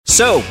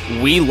So,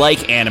 we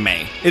like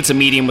anime. It's a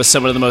medium with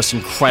some of the most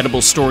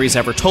incredible stories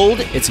ever told,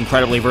 it's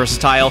incredibly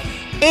versatile,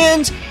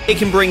 and it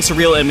can bring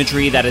surreal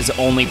imagery that is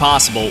only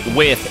possible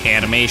with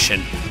animation.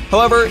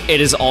 However,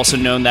 it is also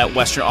known that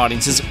Western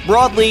audiences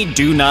broadly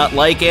do not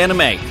like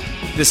anime.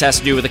 This has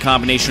to do with a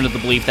combination of the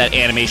belief that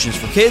animation is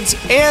for kids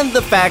and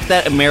the fact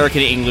that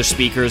American English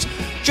speakers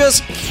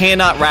just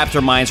cannot wrap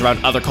their minds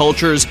around other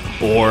cultures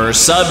or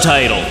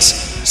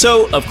subtitles.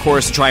 So, of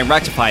course, to try and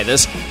rectify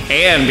this,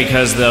 and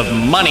because of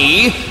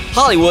money,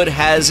 Hollywood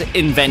has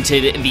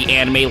invented the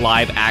anime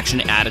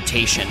live-action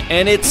adaptation.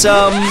 And it's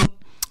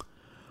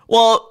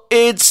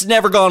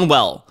never gone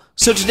well.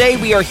 So today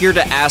we are here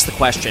to ask the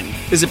question,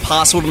 is it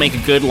possible to make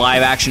a good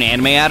live-action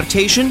anime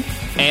adaptation?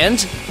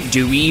 And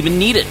do we even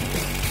need it?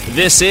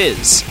 This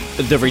is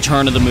The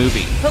Return of the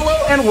Movie.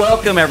 Hello and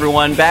welcome,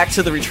 everyone, back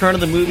to The Return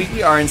of the Movie.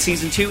 We are in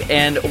Season 2,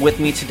 and with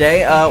me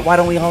today, why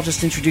don't we all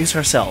just introduce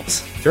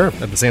ourselves? Sure.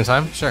 At the same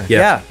time? Sure.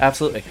 Yeah,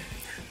 absolutely.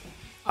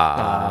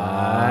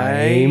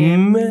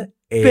 I'm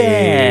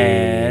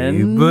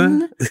Ben.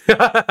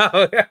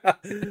 Okay.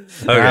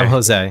 I'm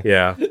Jose.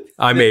 Yeah.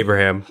 I'm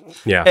Abraham.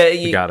 Yeah,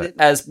 you got it.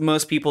 As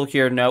most people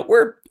here know,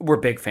 we're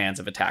big fans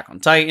of Attack on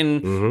Titan.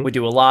 Mm-hmm. We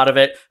do a lot of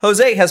it.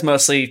 Jose has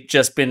mostly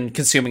just been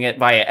consuming it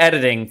via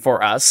editing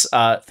for us.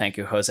 Thank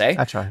you, Jose.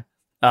 I try.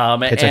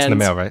 Paychecks in the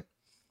mail, right?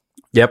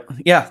 Yep.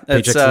 Yeah.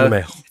 Paychecks in the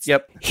mail.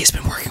 Yep. He's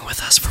been working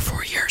with us for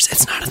 4 years.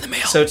 It's not in the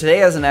mail. So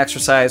today, as an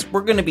exercise,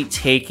 we're going to be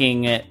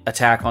taking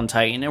Attack on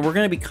Titan, and we're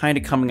going to be kind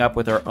of coming up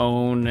with our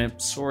own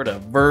sort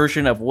of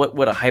version of what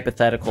would a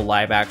hypothetical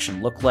live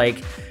action look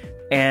like.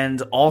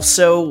 And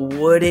also,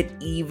 would it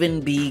even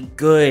be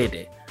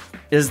good?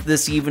 Is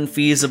this even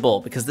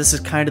feasible? Because this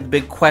is kind of the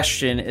big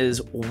question, is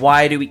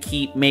why do we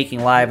keep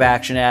making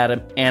live-action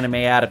anime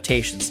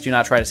adaptations? Do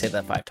not try to say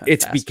that 5 times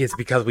It's fast.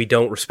 because we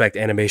don't respect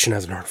animation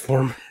as an art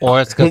form. Or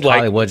it's because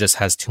Hollywood just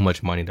has too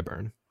much money to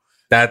burn.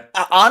 That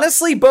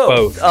Honestly,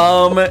 both.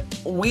 I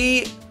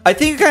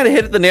think you kind of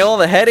hit the nail on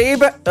the head,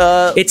 Abe.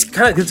 it's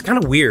kind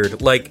of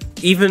weird. Like,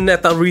 even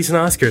at the recent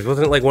Oscars,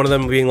 wasn't it like one of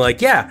them being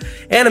like, yeah,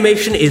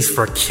 animation is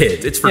for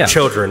kids. It's for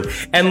children.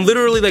 And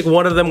literally, like,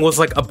 one of them was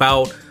like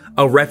about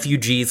a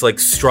refugee's like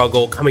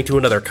struggle coming to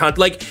another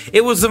country. Like,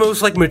 it was the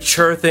most like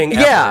mature thing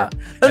ever. Yeah.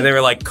 And they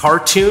were like,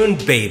 cartoon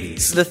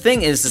babies. The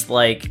thing is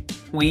like,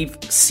 we've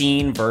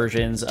seen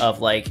versions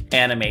of like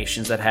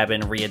animations that have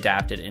been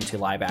readapted into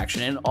live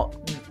action, and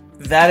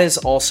that is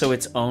also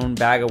its own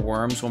bag of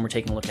worms when we're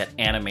taking a look at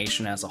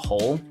animation as a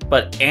whole.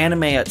 But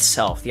anime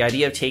itself, the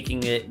idea of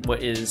taking it,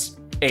 what is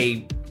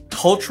a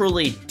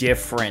culturally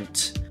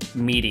different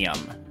medium,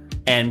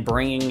 and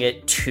bringing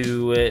it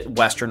to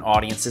Western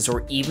audiences,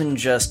 or even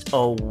just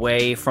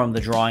away from the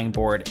drawing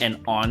board and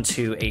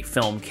onto a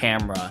film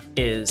camera,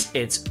 is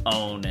its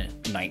own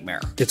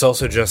nightmare. It's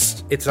also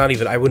just, it's not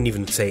even, I wouldn't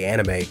even say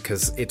anime,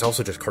 because it's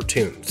also just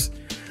cartoons.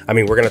 I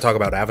mean, we're going to talk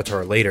about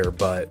Avatar later,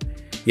 but,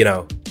 you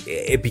know,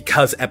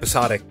 because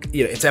episodic,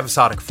 you know, it's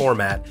episodic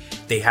format,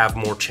 they have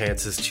more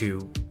chances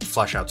to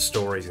flesh out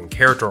stories and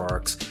character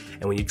arcs.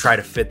 And when you try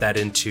to fit that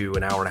into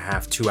an hour and a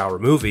half, 2 hour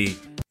movie,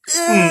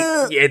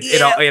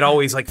 it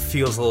always like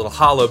feels a little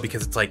hollow,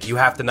 because it's like you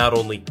have to not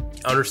only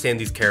understand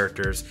these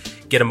characters,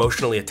 get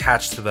emotionally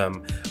attached to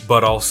them,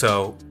 but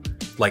also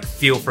like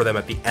feel for them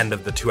at the end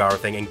of the 2 hour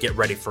thing and get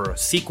ready for a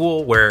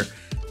sequel where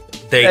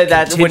they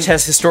which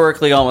has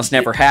historically almost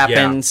never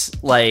happened. Yeah.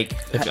 Like,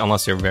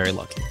 Unless you're very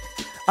lucky.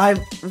 I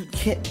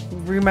can't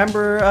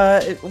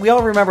remember. We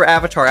all remember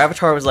Avatar.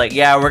 Avatar was like,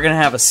 "Yeah, we're gonna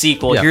have a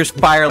sequel. Yeah. Here's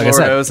Fire Like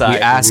Lord I said, Ozai." we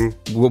ask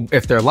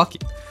if they're lucky.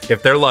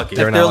 If they're lucky. If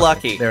they're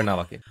lucky. They're not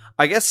lucky.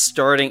 I guess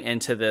starting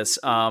into this,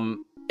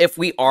 if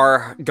we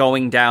are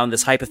going down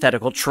this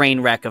hypothetical train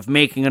wreck of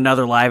making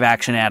another live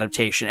action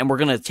adaptation, and we're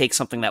gonna take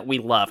something that we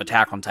love,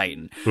 Attack on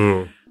Titan,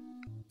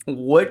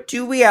 what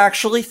do we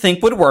actually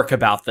think would work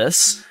about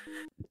this?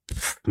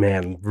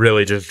 Man,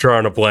 really just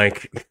drawing a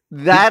blank.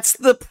 That's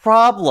the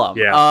problem.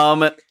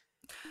 Yeah.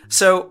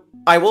 So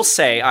I will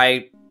say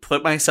I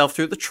put myself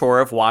through the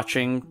chore of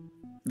watching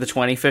the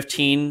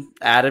 2015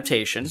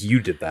 adaptation. You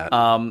did that.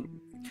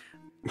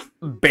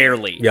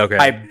 Barely. Yeah, okay.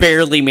 I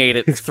barely made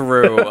it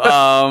through.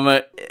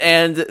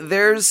 And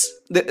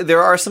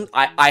there are some.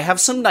 I have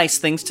some nice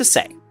things to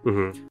say.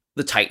 Mm-hmm.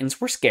 The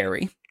Titans were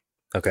scary.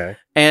 Okay.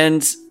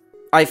 And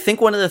I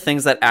think one of the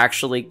things that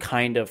actually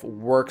kind of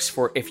works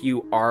for if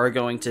you are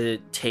going to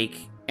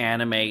take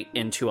anime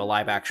into a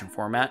live action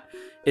format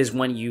is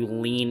when you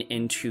lean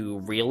into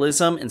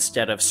realism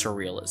instead of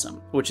surrealism,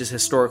 which is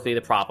historically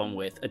the problem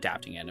with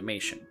adapting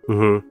animation.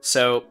 Mm-hmm.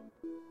 So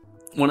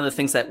one of the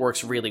things that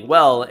works really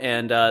well,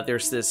 and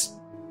there's this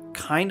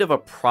kind of a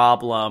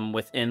problem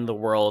within the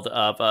world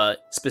of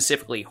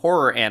specifically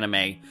horror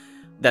anime,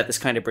 that this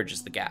kind of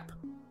bridges the gap.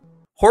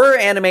 Horror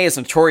anime is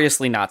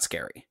notoriously not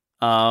scary.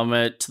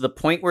 To the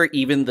point where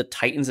even the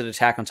Titans in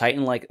Attack on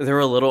Titan, like, they're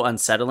a little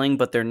unsettling,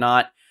 but they're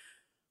not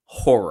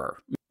horror.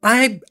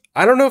 I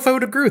don't know if I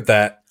would agree with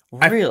that.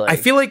 Really? I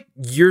feel like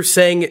you're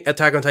saying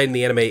Attack on Titan,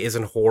 the anime,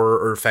 isn't horror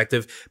or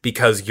effective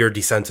because you're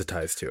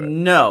desensitized to it.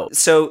 No.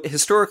 So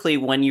historically,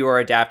 when you are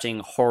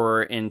adapting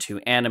horror into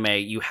anime,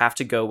 you have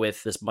to go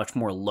with this much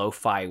more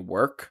lo-fi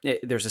work.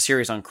 There's a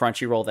series on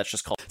Crunchyroll that's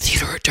just called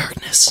Theater of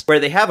Darkness, where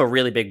they have a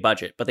really big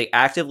budget, but they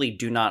actively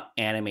do not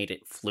animate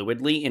it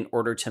fluidly in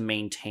order to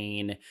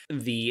maintain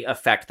the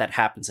effect that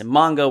happens in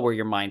manga, where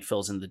your mind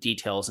fills in the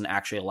details and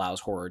actually allows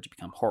horror to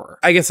become horror.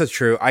 I guess that's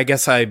true. I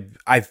guess I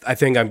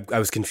think I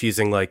was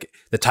confusing, like,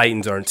 the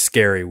Titans aren't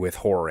scary with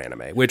horror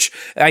anime, which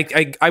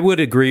I would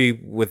agree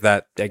with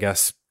that, I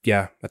guess.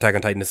 Yeah, Attack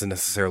on Titan isn't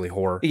necessarily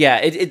horror. Yeah,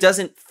 it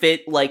doesn't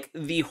fit, like,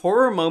 the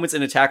horror moments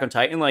in Attack on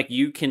Titan, like,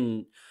 you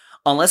can,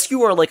 unless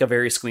you are, like, a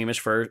very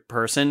squeamish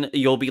person,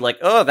 you'll be like,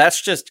 oh,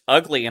 that's just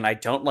ugly, and I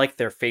don't like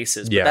their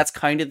faces. But that's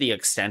kind of the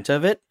extent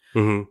of it.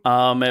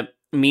 Mm-hmm.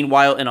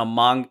 Meanwhile,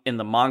 in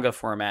the manga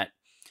format,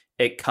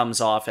 it comes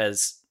off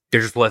as...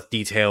 They're just less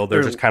detailed.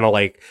 They're just kind of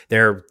like,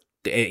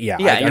 and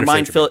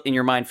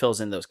your mind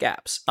fills in those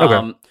gaps.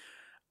 Okay.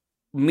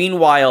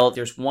 Meanwhile,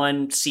 there's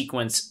one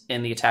sequence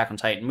in the Attack on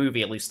Titan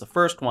movie, at least the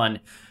first one,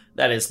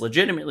 that is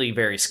legitimately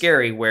very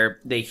scary, where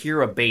they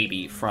hear a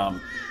baby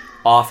from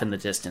off in the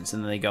distance,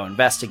 and then they go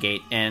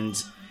investigate,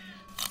 and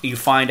you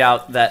find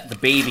out that the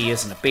baby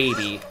isn't a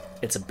baby;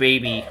 it's a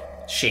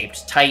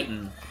baby-shaped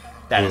Titan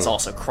that is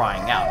also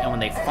crying out. And when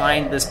they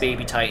find this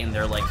baby Titan,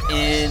 they're like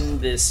in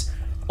this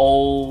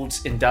old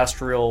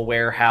industrial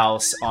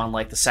warehouse on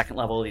like the second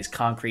level of these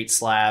concrete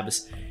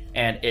slabs,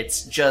 and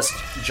it's just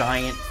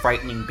giant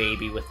frightening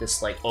baby with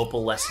this like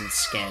opalescent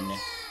skin,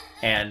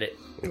 and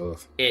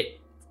it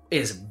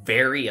is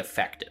very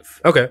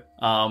effective. Okay.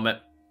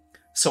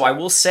 So I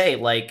will say,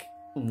 like,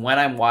 when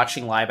I'm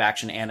watching live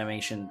action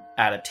animation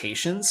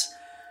adaptations,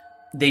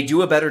 they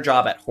do a better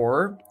job at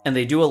horror, and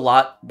they do a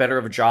lot better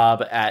of a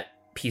job at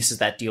pieces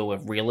that deal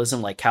with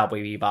realism, like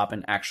Cowboy Bebop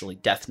and actually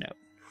Death Note.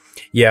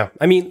 Yeah,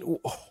 I mean,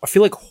 I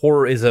feel like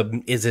horror is a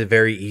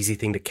very easy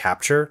thing to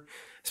capture,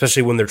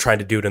 especially when they're trying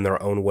to do it in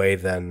their own way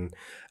than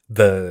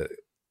the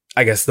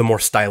more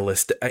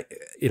stylistic,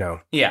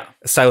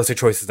 stylistic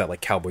choices that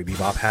like Cowboy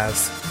Bebop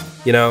has.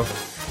 You know,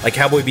 like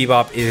Cowboy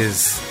Bebop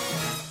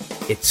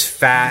it's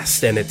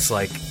fast and it's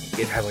like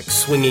it has like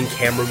swinging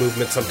camera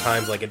movement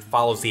sometimes, like it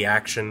follows the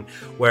action,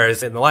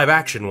 whereas in the live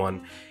action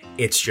one,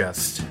 it's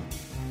just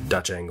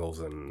Dutch angles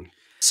and.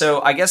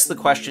 So I guess the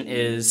question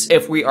is,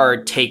 if we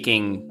are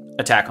taking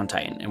Attack on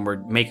Titan and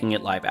we're making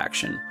it live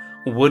action,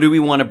 what do we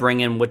want to bring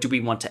in? What do we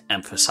want to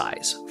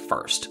emphasize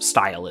first,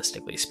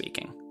 stylistically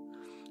speaking?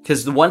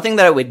 Because the one thing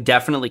that I would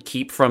definitely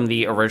keep from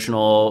the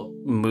original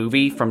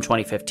movie from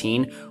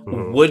 2015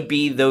 would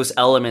be those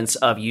elements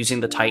of using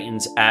the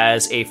Titans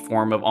as a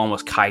form of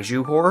almost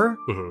kaiju horror,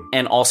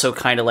 and also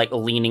kind of like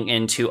leaning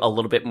into a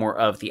little bit more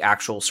of the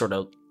actual sort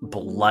of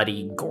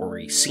bloody,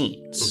 gory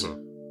scenes.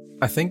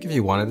 I think if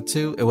you wanted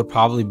to, it would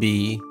probably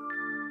be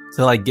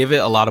to like give it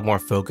a lot of more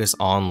focus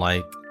on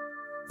like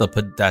the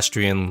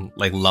pedestrian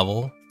like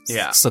level.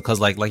 Yeah. So because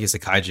like you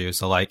said, kaiju.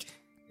 So like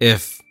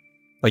if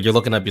like you're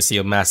looking up, you see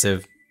a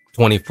massive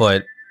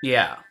 20-foot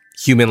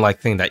human-like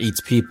thing that eats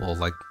people,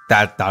 like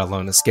that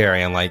alone is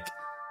scary. And like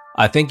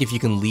I think if you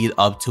can lead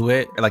up to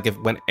it, like if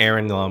when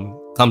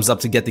Eren comes up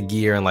to get the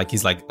gear and like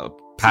he's like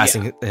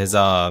passing his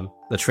the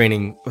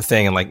training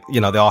thing, and like, you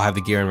know, they all have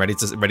the gear and ready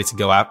to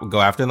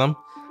go after them.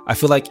 I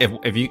feel like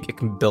if you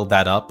can build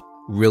that up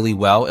really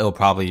well, it'll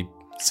probably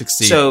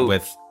succeed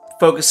with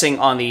focusing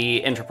on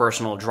the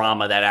interpersonal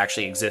drama that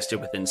actually existed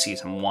within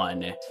season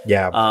 1.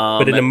 Yeah,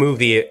 but in a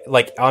movie,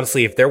 like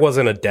honestly, if there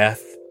wasn't a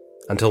death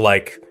until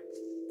like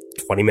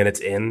 20 minutes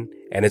in,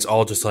 and it's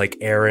all just like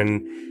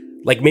Eren,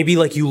 like maybe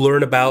like you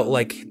learn about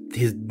like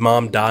his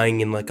mom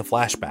dying in like a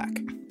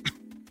flashback.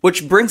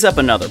 Which brings up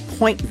another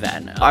point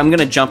then. I'm going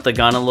to jump the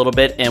gun a little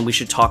bit, and we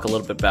should talk a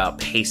little bit about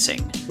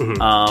pacing.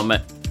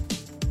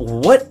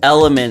 What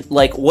element,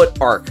 like what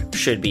arc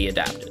should be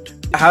adapted?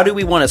 How do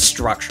we want to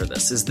structure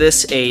this? Is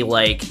this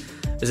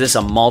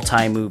a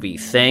multi-movie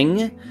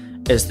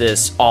thing? Is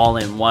this all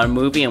in one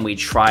movie and we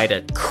try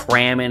to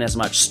cram in as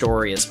much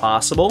story as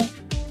possible?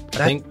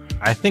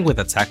 I think with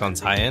Attack on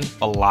Titan,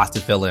 a lot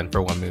to fill in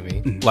for one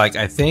movie. Like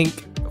I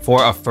think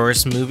for a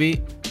first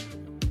movie,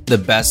 the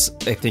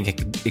best I think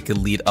it could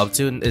lead up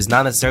to is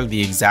not necessarily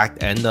the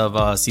exact end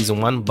of season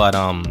 1, but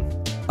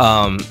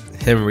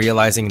him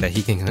realizing that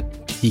he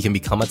can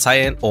become a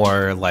Titan,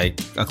 or like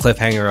a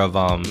cliffhanger of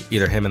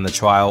either him in the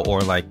trial,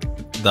 or like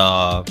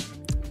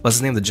what's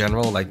his name, the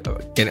general, like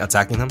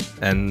attacking him,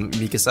 and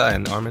Mikasa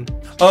and Armin.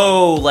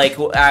 Oh, like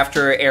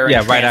after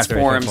Eren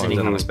transforms and he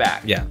comes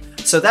back. Yeah.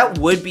 So that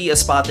would be a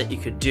spot that you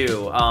could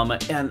do.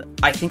 And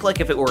I think like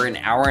if it were an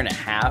hour and a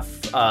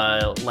half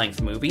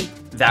length movie,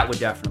 that would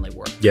definitely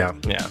work. Yeah.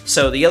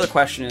 So the other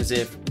question is,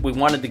 if we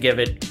wanted to give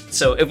it,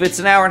 so if it's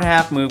an hour and a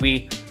half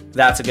movie,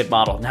 that's a good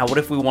model. Now, what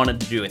if we wanted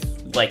to do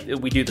it like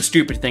we do the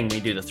stupid thing, we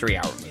do the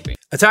 3-hour movie?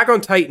 Attack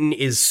on Titan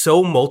is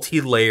so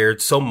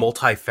multi-layered, so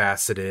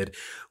multifaceted,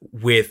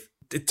 with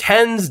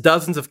tens,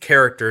 dozens of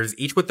characters,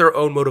 each with their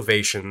own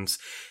motivations.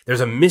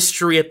 There's a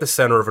mystery at the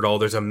center of it all.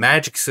 There's a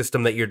magic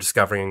system that you're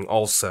discovering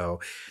also.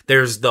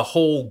 There's the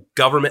whole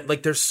government.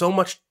 Like, there's so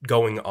much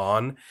going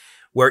on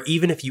where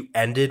even if you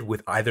ended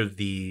with either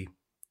the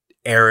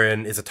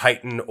Eren is a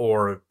Titan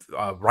or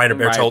Reiner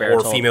Bertolt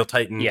or female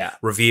Titan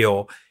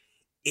reveal,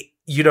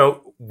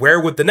 where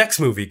would the next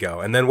movie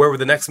go? And then where would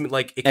the next,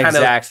 like, it kind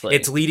of,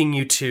 it's leading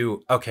you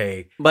to,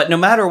 okay. But no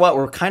matter what,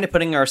 we're kind of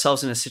putting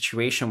ourselves in a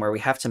situation where we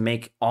have to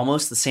make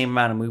almost the same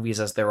amount of movies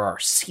as there are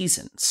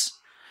seasons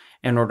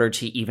in order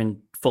to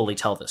even fully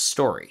tell this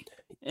story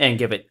and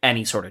give it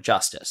any sort of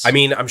justice. I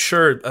mean, I'm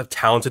sure a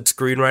talented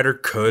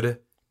screenwriter could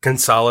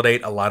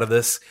consolidate a lot of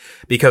this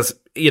because,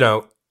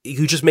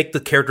 you just make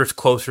the characters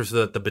closer so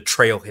that the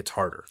betrayal hits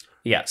harder.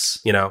 Yes.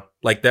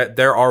 Like that,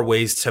 there are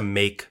ways to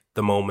make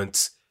the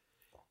moments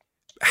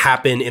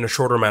happen in a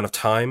shorter amount of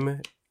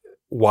time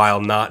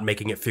while not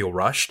making it feel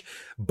rushed.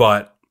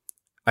 But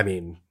I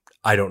mean,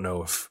 I don't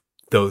know if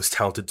those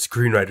talented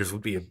screenwriters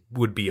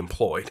would be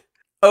employed.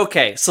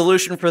 Okay,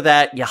 solution for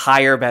that, you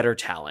hire better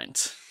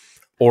talent.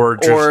 Or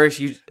if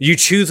you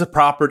choose a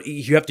property,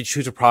 you have to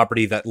choose a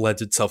property that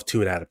lends itself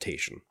to an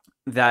adaptation.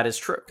 That is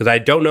true. Because I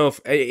don't know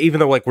if, even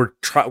though like we're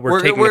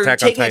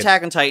taking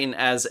Attack on Titan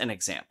as an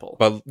example,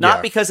 but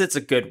not because it's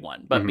a good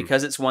one, but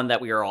because it's one that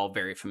we are all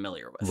very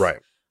familiar with. Right.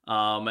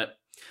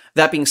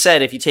 That being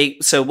said,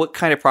 what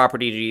kind of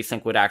property do you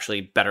think would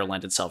actually better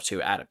lend itself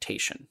to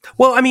adaptation?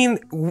 Well, I mean,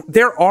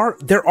 there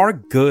are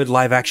good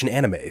live action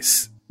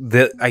animes.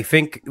 I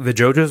think the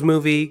JoJo's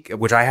movie,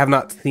 which I have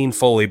not seen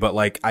fully, but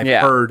like I've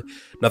heard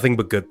nothing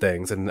but good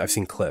things, and I've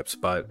seen clips.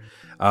 But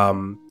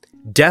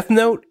Death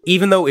Note,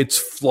 even though it's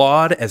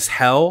flawed as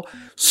hell,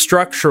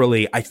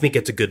 structurally, I think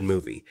it's a good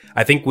movie.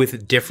 I think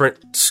with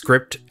different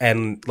script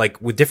and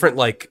like with different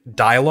like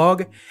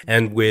dialogue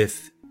and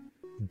with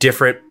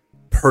different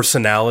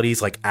personalities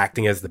like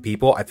acting as the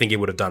people, I think it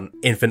would have done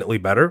infinitely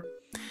better.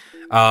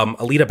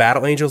 Alita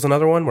Battle Angel is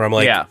another one where I'm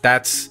like,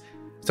 it's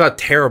not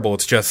terrible.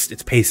 It's just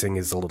its pacing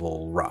is a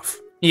little rough.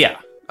 Yeah.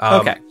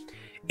 Okay.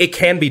 It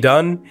can be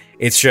done.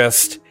 It's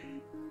just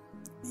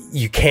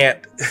you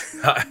can't.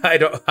 I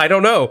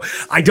don't know.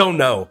 I don't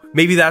know.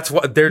 Maybe that's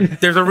what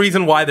there's a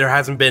reason why there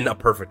hasn't been a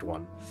perfect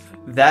one.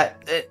 We're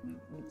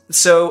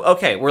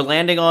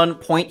landing on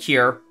point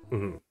here.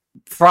 Mm-hmm.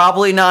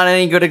 Probably not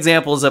any good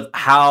examples of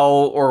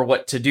how or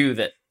what to do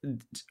this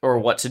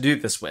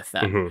with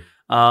then.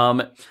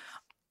 Mm-hmm.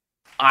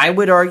 I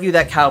would argue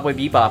that Cowboy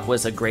Bebop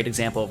was a great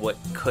example of what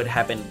could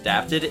have been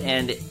adapted,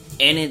 and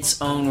in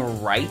its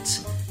own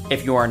right,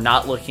 if you are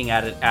not looking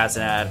at it as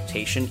an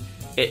adaptation,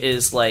 it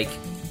is like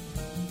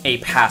a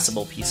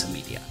passable piece of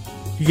media.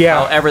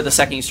 Yeah. However, the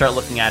second you start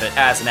looking at it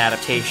as an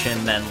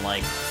adaptation, then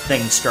like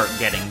things start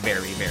getting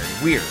very, very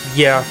weird.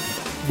 Yeah.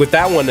 With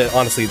that one,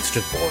 honestly, it's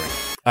just boring.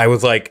 I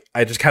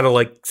just kind of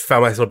like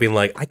found myself being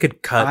like, I could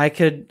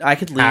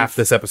leave half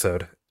this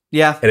episode.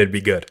 Yeah. And it'd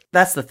be good.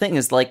 That's the thing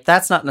is like,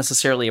 that's not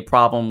necessarily a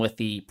problem with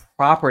the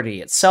property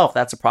itself.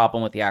 That's a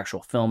problem with the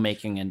actual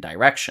filmmaking and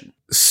direction.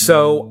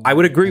 So I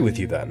would agree with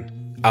you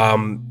then.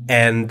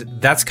 And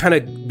that's kind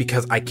of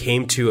because I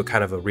came to a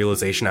kind of a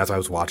realization as I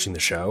was watching the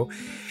show.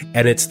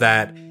 And it's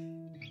that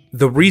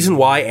the reason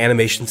why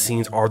animation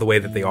scenes are the way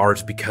that they are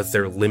is because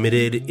they're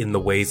limited in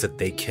the ways that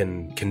they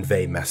can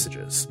convey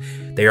messages.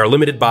 They are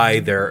limited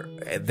by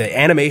the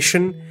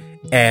animation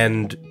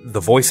and the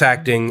voice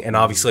acting, and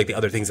obviously like the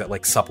other things that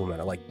like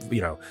supplement it, like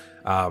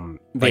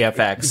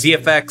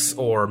VFX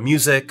or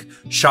music,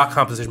 shot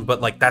composition, but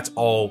like that's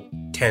all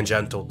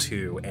tangential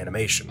to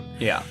animation.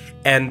 Yeah.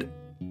 And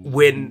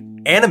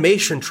when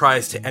animation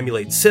tries to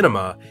emulate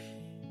cinema,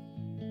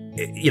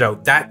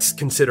 that's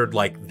considered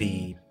like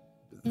the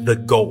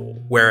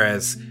goal.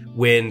 Whereas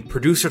when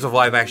producers of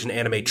live action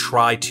anime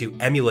try to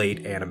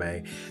emulate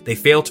anime, they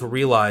fail to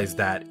realize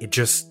that it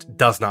just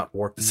does not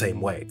work the same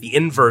way. The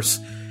inverse,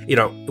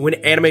 when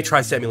anime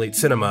tries to emulate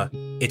cinema,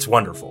 it's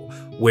wonderful.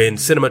 When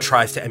cinema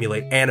tries to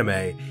emulate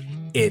anime,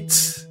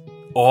 it's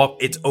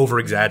over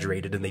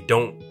exaggerated, and they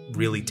don't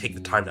really take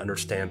the time to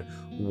understand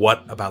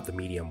what about the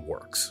medium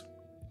works.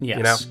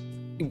 Yes.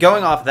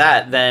 Going off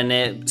that,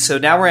 then, so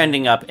now we're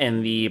ending up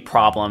in the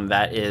problem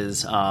that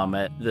is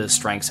the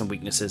strengths and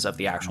weaknesses of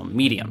the actual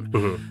medium.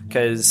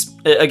 Because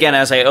again,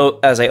 as I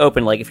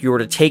open, like if you were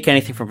to take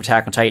anything from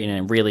Attack on Titan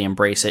and really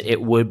embrace it,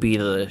 it would be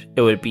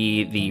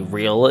the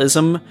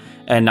realism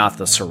and not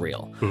the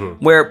surreal.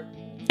 Where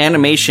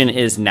animation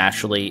is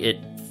naturally it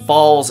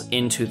falls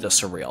into the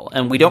surreal,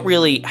 and we don't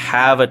really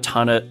have a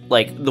ton of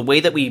like the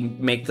way that we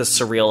make the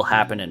surreal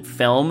happen in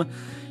film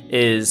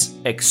is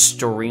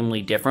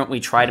extremely different. We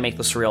try to make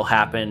the surreal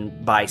happen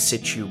by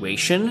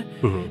situation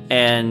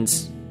and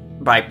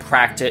by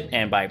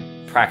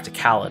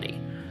practicality.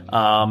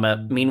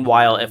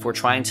 Meanwhile, if we're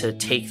trying to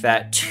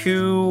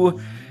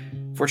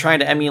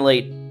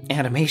emulate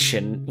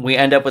animation, we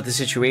end up with a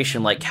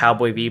situation like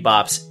Cowboy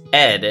Bebop's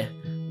Ed,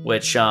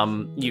 which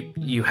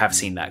you have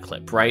seen that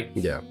clip, right?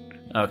 Yeah.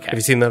 Okay. Have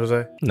you seen that,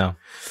 Jose? No.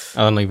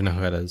 I don't even know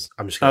who that is.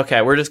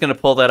 Okay, we're just gonna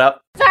pull that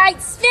up. Fight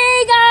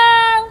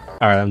Smeagol!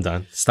 All right, I'm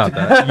done. Stop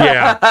that.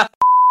 Yeah.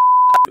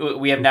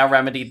 We have now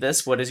remedied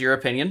this. What is your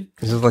opinion?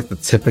 This is like the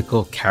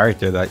typical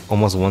character that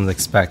almost one's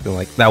expecting,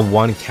 like that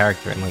one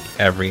character in like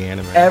every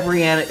anime.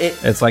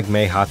 It's like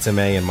Mei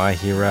Hatsume in My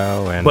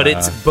Hero, and but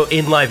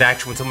in live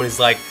action when somebody's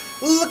like,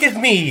 "Look at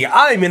me,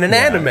 I'm in an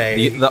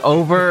anime." The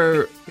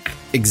over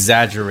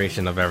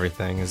exaggeration of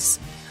everything is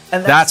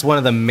that's one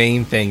of the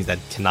main things that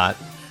cannot.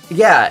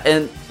 Yeah,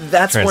 and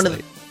that's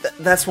translate.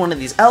 that's one of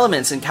these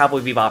elements, and Cowboy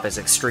Bebop is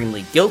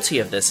extremely guilty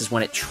of this. Is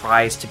when it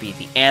tries to be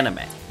the anime.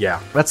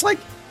 Yeah, that's like.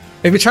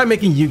 If you try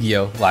making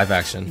Yu-Gi-Oh! Live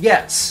action.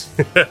 Yes.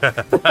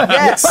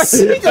 Yes.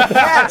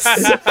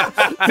 Yes.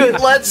 Good.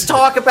 Let's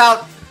talk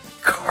about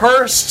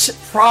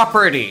cursed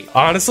property.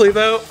 Honestly,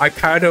 though, I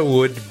kind of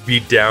would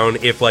be down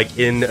if, like,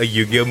 in a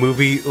Yu-Gi-Oh!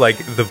 Movie,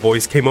 like, the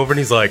voice came over and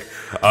he's like,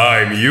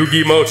 "I'm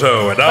Yugi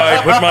Moto, and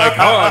I put my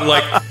con."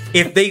 Like,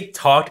 if they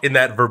talked in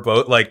that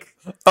like...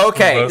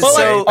 Okay,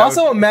 so...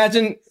 Also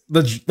imagine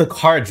the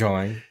card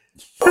drawing.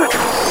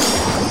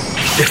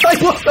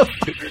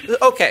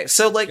 Okay,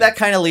 so like that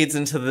kind of leads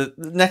into the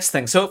next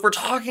thing. So if we're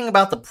talking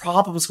about the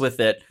problems with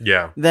it,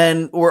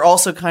 then we're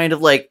also kind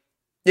of like,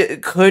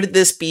 could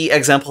this be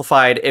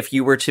exemplified if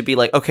you were to be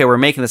like, okay, we're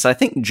making this. I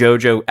think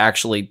JoJo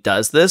actually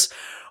does this,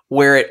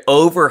 where it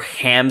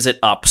overhams it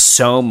up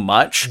so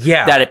much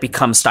that it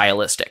becomes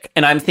stylistic.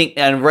 And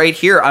and right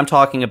here, I'm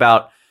talking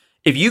about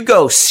if you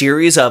go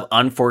series of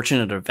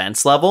unfortunate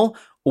events level,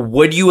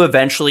 would you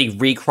eventually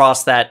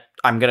recross that?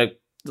 I'm gonna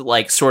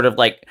like sort of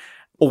like.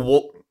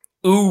 The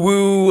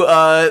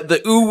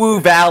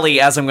Uwu Valley,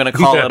 as I'm going to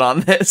call it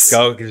on this.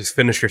 Go, just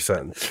finish your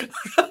sentence.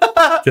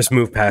 Just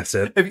move past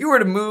it. If you were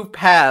to move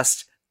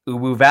past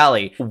Uwu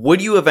Valley,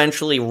 would you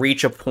eventually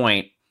reach a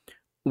point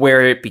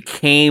where it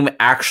became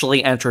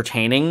actually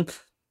entertaining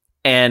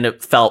and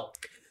it felt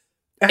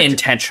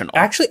intentional?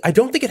 Actually, I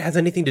don't think it has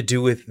anything to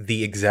do with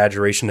the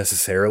exaggeration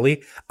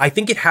necessarily. I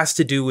think it has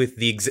to do with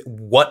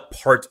what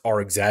parts are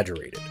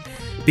exaggerated.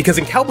 Because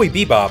in Cowboy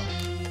Bebop,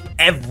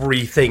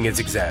 everything is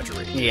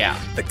exaggerated. Yeah.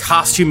 The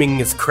costuming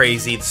is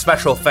crazy. The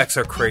special effects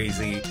are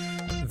crazy.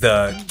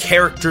 The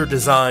character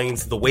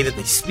designs, the way that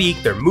they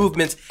speak, their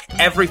movements,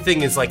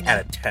 everything is like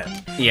at a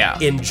 10. Yeah.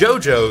 In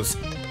JoJo's,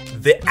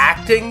 the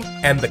acting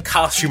and the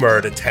costume are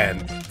at a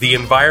 10. The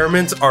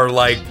environments are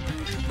like...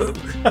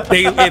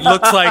 it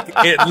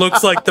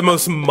looks like the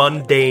most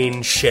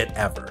mundane shit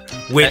ever,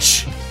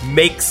 which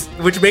makes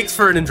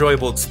for an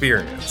enjoyable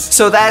experience.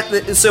 So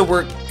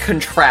we're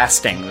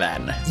contrasting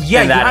then.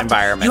 Yeah, in that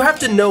environment. You have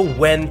to know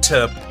when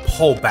to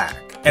pull back,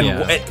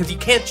 and because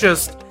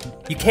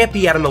you can't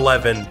be at an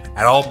 11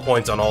 at all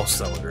points on all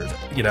cylinders.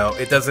 You know,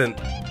 it doesn't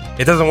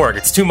work.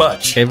 It's too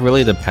much. It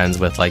really depends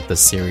with like the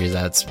series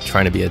that's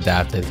trying to be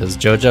adapted, because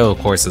JoJo, of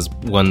course, is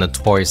one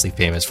notoriously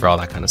famous for all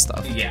that kind of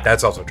stuff. Yeah,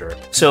 that's also true.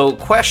 So,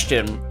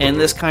 question, in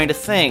this kind of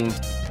thing,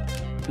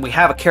 we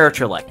have a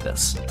character like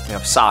this. We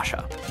have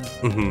Sasha.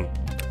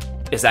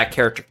 Mm-hmm. Is that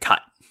character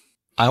cut?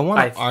 I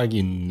want to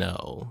argue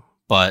no,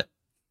 but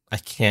I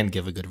can't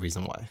give a good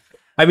reason why.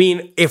 I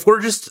mean, if we're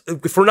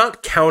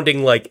not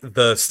counting like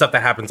the stuff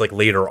that happens like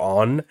later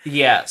on,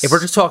 yes. If we're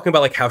just talking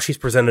about like how she's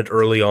presented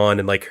early on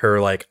and like her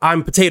like,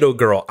 I'm potato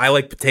girl, I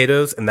like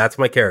potatoes, and that's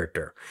my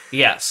character.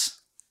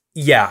 Yes.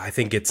 Yeah, I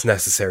think it's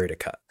necessary to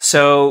cut.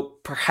 So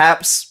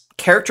perhaps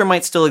character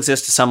might still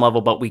exist to some level,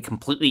 but we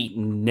completely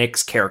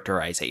nix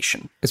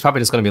characterization. It's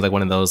probably just going to be like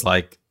one of those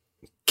like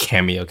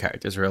cameo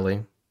characters,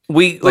 really.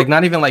 We like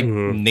not even like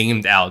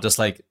named out, just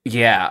like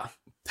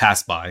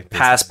pass by.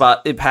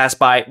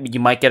 You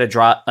might get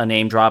a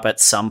name drop at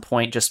some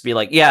point, just to be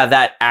like, yeah,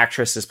 that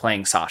actress is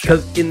playing Sasha.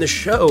 Because in the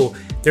show,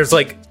 there's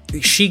like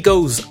she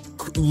goes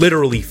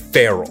literally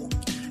feral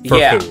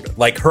for food.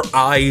 Like her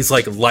eyes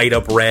like light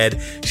up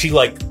red. She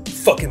like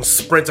fucking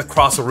sprints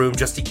across a room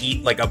just to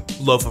eat like a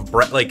loaf of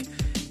bread. Like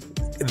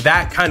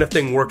that kind of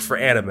thing works for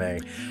anime.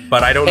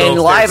 But I don't know. In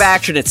live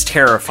action, it's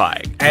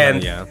terrifying.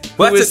 And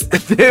who's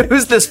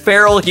this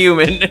feral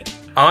human?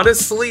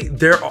 Honestly,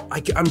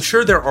 I'm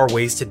sure there are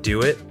ways to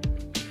do it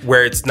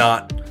where it's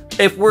not.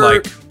 If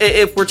we're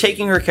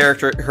taking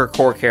her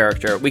core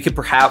character, we could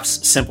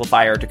perhaps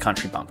simplify her to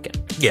Country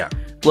Bumpkin. Yeah.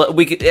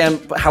 We could,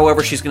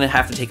 however, she's going to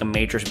have to take a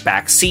major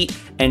back seat,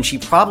 and she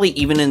probably,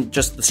 even in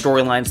just the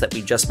storylines that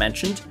we just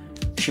mentioned,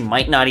 she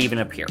might not even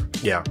appear.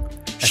 Yeah.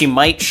 She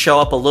might show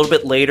up a little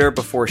bit later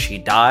before she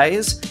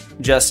dies,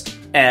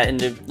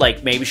 and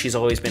like maybe she's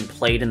always been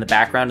played in the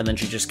background and then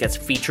she just gets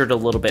featured a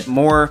little bit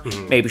more.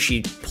 Mm-hmm. Maybe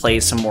she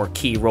plays some more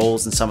key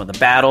roles in some of the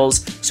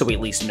battles, so we at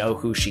least know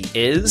who she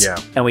is. Yeah.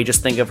 And we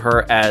just think of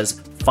her as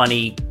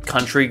funny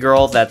country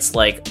girl that's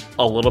like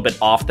a little bit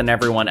off than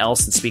everyone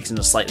else and speaks in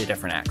a slightly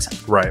different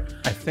accent. Right.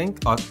 I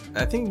think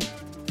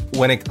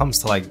when it comes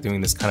to like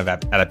doing this kind of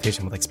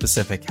adaptation with like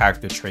specific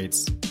character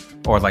traits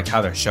or like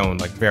how they're shown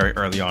like very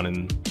early on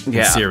in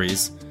the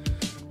series,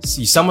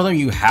 see, some of them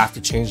you have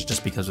to change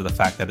just because of the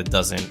fact that it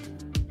doesn't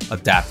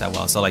adapt that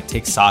well. So like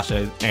take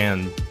Sasha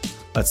and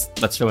let's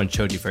throw in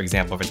Choji, for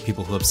example, for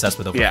people who are obsessed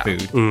with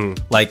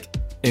food. Like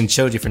in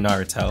Choji for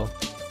Naruto,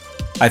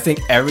 I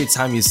think every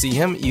time you see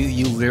him,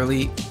 you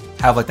literally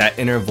have like that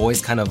inner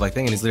voice kind of like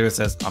thing, and he literally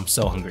says, "I'm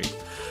so hungry,"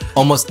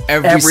 almost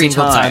every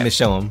single time they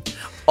show him.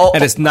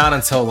 And it's not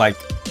until like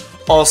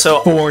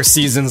also 4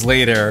 seasons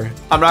later.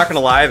 I'm not gonna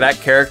lie, that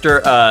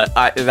character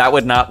that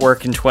would not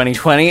work in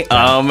 2020.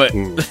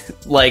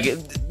 Like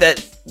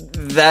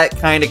that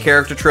kind of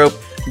character trope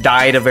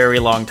died a very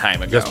long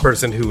time ago. This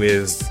person who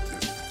is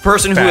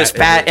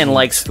fat and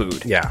likes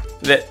food. Yeah.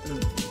 That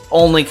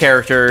only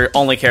character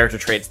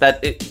traits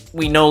that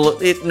we know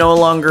it no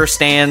longer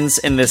stands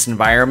in this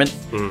environment.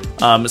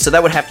 So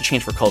that would have to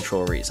change for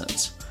cultural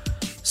reasons.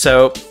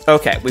 So,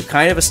 okay, we've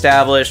kind of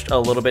established a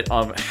little bit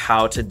of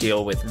how to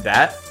deal with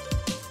that.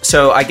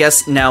 So I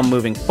guess now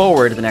moving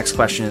forward, the next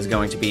question is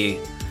going to be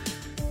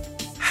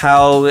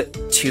how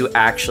to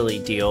actually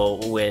deal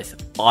with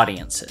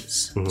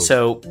audiences.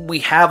 So we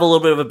have a little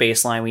bit of a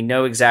baseline. We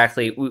know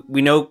exactly,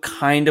 we know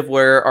kind of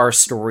where our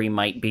story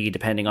might be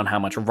depending on how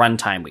much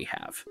runtime we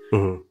have.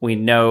 We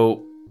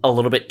know a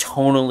little bit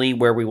tonally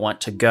where we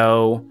want to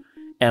go,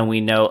 and we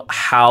know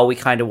how we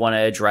kind of want to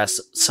address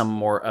some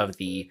more of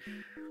the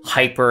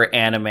hyper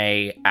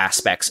anime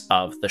aspects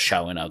of the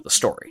show and of the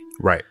story.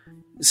 Right.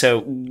 So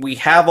we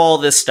have all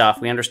this stuff.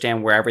 We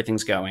understand where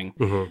everything's going.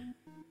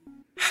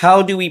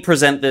 How do we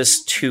present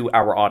this to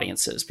our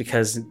audiences?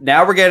 Because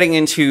now we're getting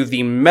into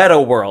the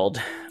meta world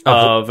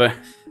of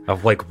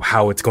like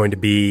how it's going to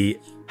be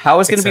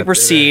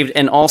perceived,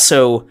 and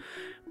also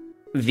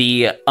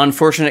the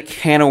unfortunate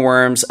can of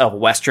worms of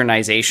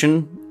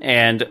westernization,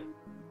 and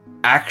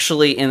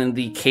actually in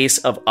the case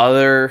of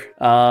other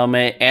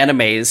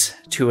animes,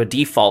 to a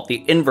default,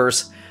 the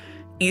inverse,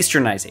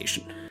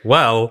 easternization.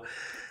 Well,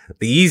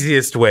 the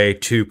easiest way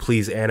to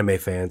please anime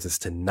fans is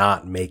to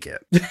not make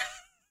it.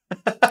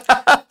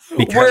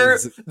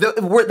 Because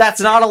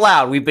that's not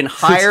allowed. We've been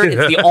hired.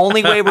 It's the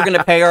only way we're going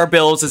to pay our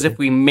bills is if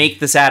we make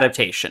this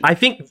adaptation. I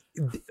think.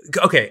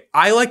 Okay,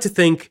 I like to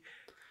think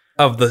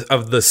of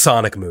the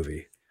Sonic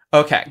movie.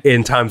 Okay,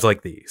 in times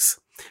like these,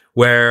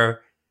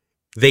 where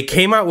they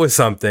came out with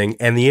something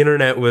and the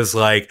internet was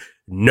like,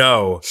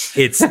 "No,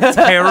 it's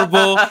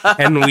terrible,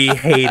 and we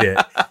hate it."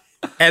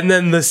 And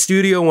then the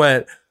studio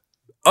went,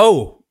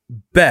 "Oh,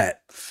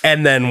 bet,"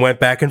 and then went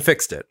back and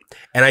fixed it.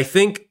 And I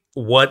think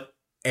what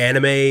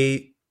anime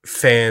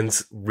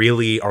fans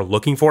really are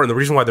looking for, and the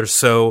reason why they're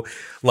so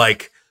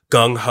like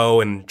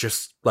gung-ho and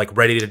just like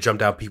ready to jump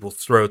down people's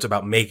throats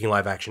about making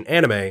live action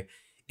anime,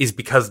 is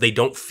because they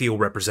don't feel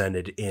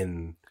represented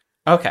in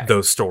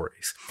those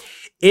stories.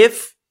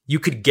 If you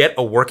could get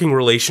a working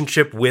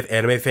relationship with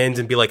anime fans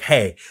and be like,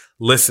 "Hey,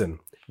 listen,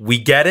 we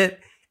get it.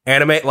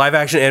 Live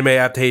action anime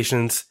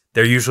adaptations,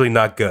 they're usually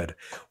not good.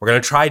 We're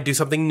going to try to do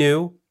something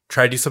new,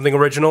 try to do something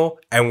original,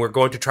 and we're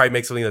going to try to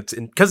make something that's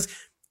in," because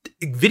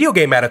video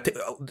game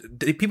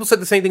people said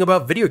the same thing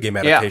about video game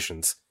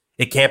adaptations.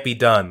 Yeah. It can't be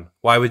done.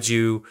 Why would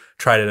you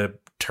try to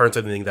turn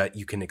something that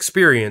you can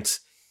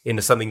experience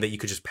into something that you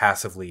could just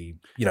passively,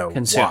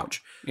 consume.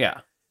 Watch?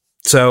 Yeah.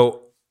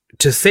 So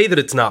to say that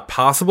it's not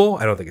possible,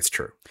 I don't think it's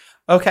true.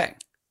 Okay.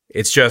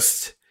 It's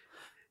just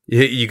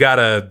you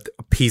gotta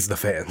appease the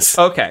fans.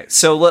 Okay,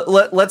 so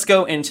let's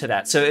go into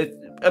that. So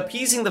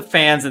appeasing the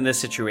fans in this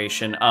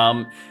situation,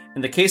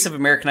 in the case of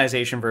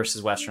Americanization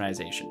versus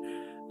Westernization,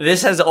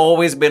 this has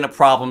always been a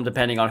problem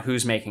depending on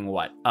who's making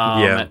what.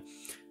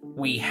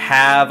 We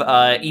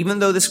have, even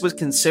though this was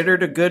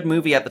considered a good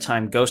movie at the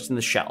time, Ghost in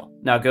the Shell.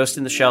 Now, Ghost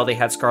in the Shell, they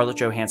had Scarlett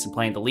Johansson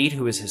playing the lead,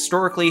 who is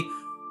historically,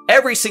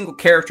 every single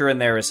character in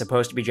there is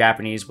supposed to be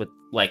Japanese, with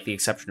like the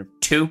exception of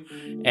 2,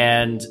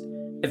 and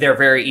they're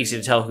very easy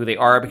to tell who they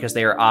are because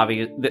they are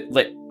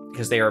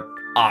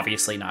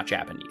obviously not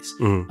Japanese.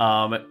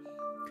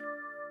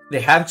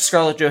 They have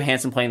Scarlett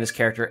Johansson playing this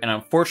character, and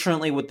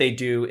unfortunately what they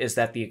do is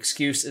that the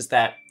excuse is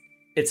that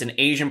it's an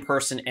Asian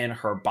person in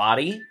her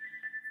body.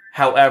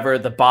 However,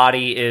 the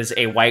body is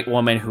a white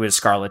woman who is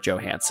Scarlett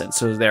Johansson,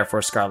 so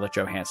therefore Scarlett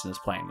Johansson is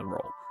playing the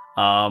role.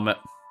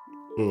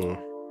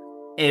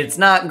 It's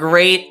not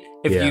great.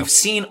 If you've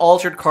seen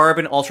Altered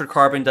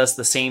Carbon does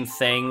the same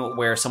thing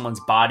where someone's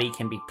body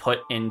can be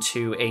put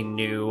into a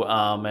new,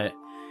 I'm going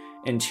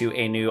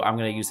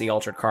to use the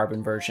Altered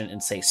Carbon version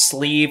and say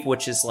sleeve,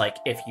 which is like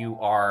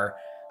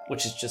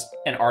which is just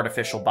an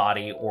artificial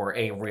body or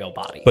a real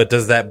body. But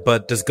does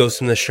Ghost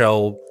in the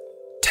Shell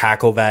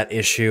tackle that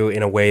issue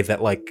in a way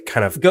that like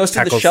kind of Ghost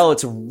in the Shell,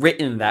 it's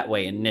written that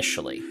way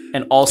initially.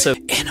 And also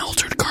in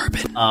Altered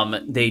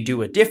Carbon, they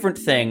do a different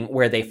thing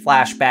where they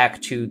flash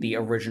back to the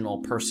original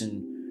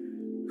person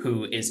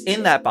who is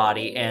in that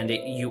body, and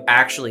you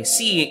actually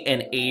see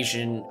an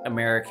Asian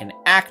American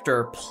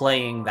actor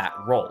playing that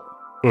role.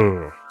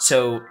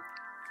 So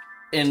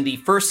in the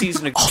first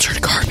season of Altered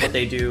Carbon, what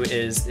they do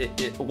is a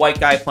white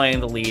guy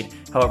playing the lead.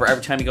 However,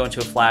 every time you go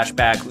into a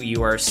flashback,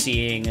 you are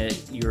seeing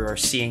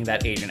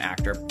that Asian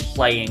actor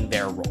playing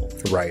their role.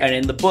 Right. And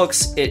in the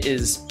books, it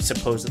is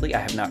supposedly, I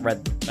have not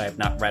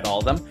read all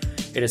of them.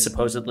 It is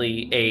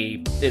supposedly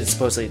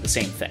the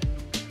same thing.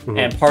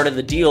 And part of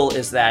the deal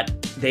is that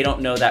they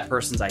don't know that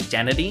person's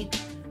identity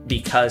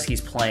because he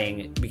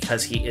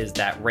is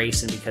that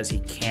race and because he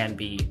can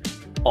be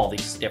all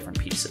these different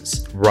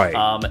pieces. Right.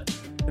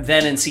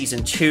 Then in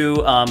season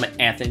 2,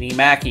 Anthony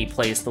Mackie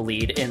plays the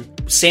lead, in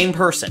same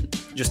person,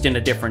 just in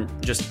a different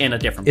body.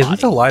 Is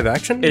it a live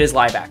action? It is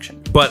live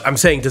action. But I'm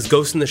saying, does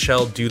Ghost in the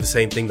Shell do the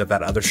same thing that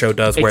other show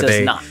does, where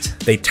does not.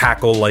 they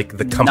tackle like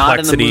the complexities not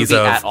in the movie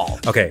of at all.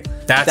 Okay,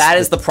 that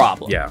is the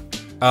problem. Yeah.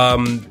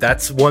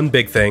 That's one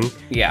big thing.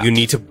 Yeah. You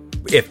need to,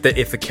 if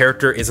the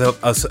character is of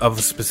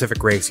a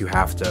specific race, you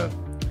have to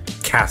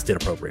cast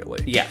it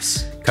appropriately.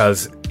 Yes.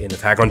 Because in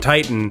Attack on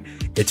Titan,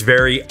 it's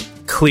very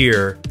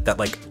clear that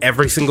like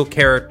every single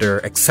character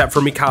except for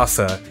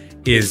Mikasa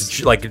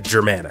is like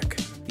Germanic.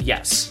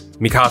 Yes.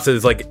 Mikasa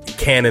is like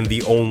canon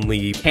the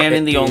only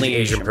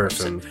Asian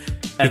person.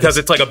 Because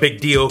it's like a big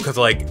deal, because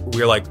like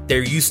we're like,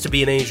 there used to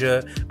be in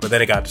Asia, but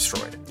then it got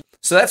destroyed.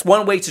 So that's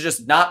one way to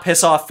just not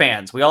piss off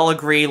fans. We all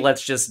agree,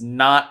 let's just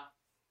not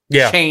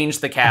change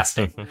the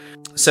casting.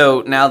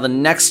 So now the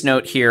next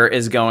note here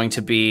is going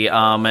to be,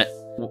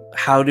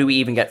 how do we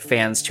even get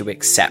fans to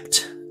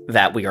accept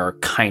that we are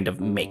kind of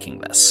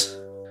making this?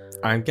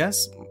 I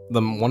guess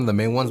one of the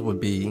main ones would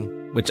be,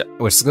 which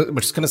is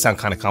going to sound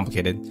kind of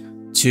complicated,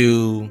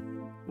 to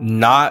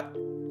not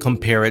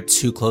compare it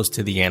too close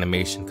to the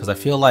animation. Because I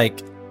feel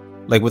like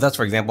with us,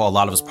 for example, a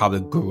lot of us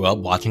probably grew up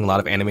watching a lot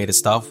of animated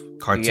stuff,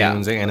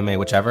 cartoons, anime,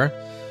 whichever.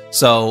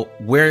 So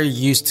we're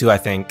used to, I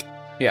think.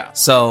 Yeah.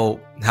 So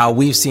how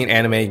we've seen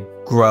anime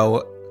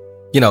grow,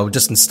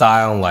 just in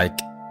style, like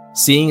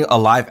seeing a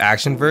live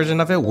action version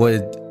of it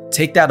would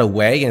take that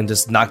away and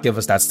just not give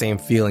us that same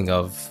feeling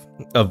of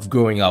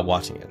growing up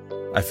watching it,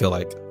 I feel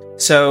like.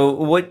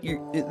 So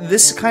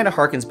this kind of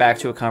harkens back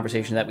to a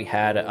conversation that we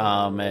had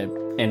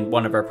in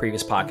one of our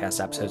previous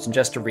podcast episodes. And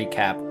just to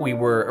recap, we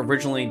were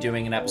originally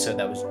doing an episode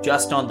that was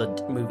just on the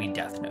movie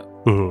Death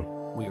Note.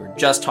 Mm-hmm. We were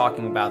just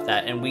talking about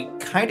that, and we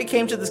kind of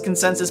came to this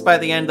consensus by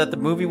the end that the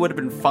movie would have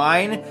been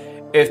fine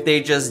if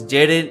they just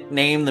didn't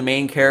name the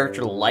main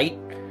character Light.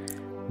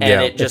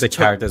 And it just if the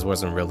characters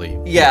wasn't really...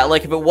 Yeah,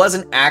 like if it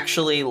wasn't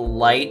actually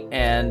Light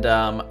and...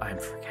 I'm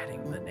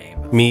forgetting the name.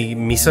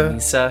 Misa?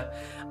 Misa.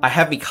 I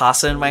have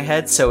Mikasa in my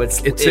head, so it's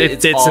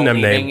all an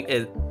M name.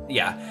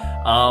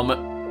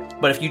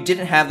 But if you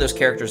didn't have those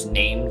characters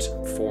named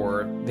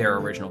for their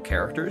original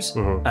characters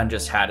and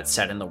just had it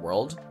set in the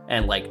world,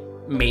 and like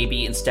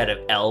maybe instead of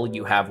L,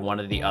 you have one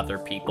of the other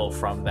people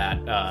from that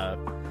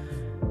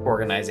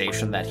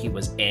organization that he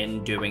was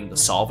in doing the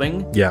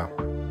solving. Yeah,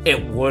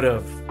 it would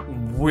have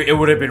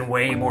been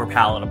way more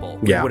palatable.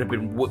 Yeah,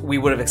 we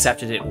would have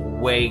accepted it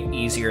way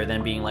easier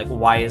than being like,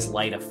 why is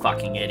Light a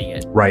fucking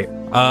idiot? Right.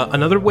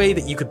 Another way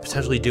that you could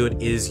potentially do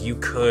it is you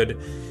could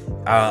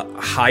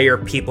hire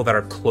people that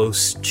are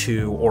close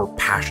to or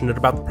passionate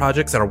about the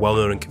projects that are well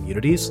known in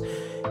communities.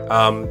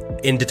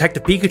 In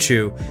Detective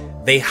Pikachu,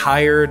 they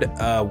hired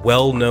a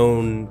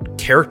well-known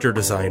character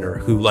designer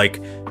who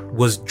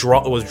was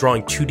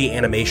drawing 2D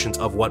animations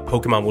of what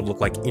Pokemon would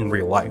look like in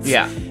real life.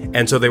 Yeah.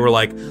 And so they were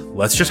like,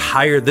 let's just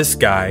hire this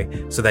guy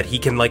so that he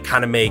can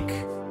kind of make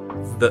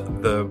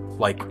the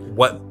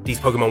what these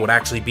Pokemon would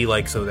actually be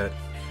like, so that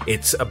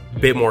it's a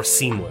bit more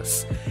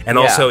seamless. And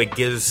also it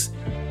gives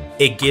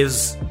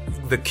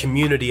the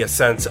community a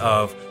sense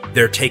of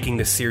they're taking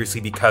this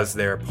seriously because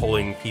they're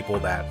pulling people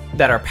that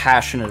are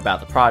passionate about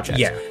the project.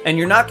 Yeah. And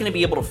you're not going to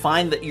be able to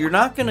find that. You're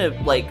not going to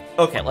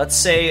okay, let's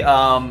say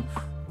our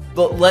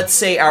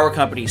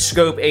company,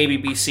 Scope,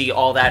 ABBC,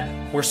 all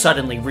that, we're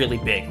suddenly really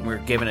big and we're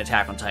given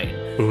Attack on Titan.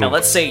 Mm-hmm. Now,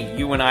 let's say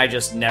you and I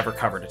just never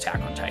covered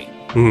Attack on Titan.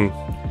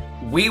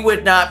 Mm-hmm. We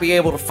would not be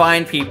able to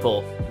find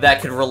people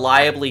that could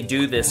reliably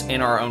do this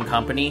in our own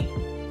company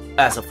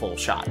as a full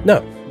shot.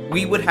 No.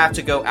 We would have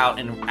to go out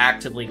and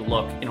actively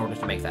look in order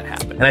to make that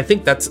happen. And I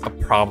think that's a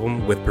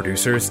problem with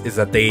producers, is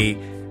that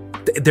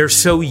they're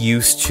so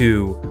used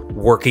to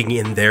working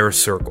in their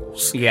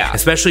circles. Yeah.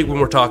 Especially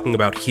when we're talking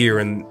about here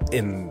in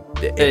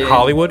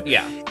Hollywood.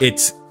 Yeah.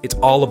 It's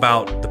all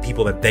about the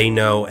people that they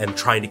know and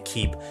trying to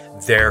keep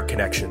their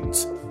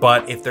connections.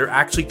 But if they're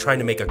actually trying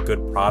to make a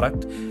good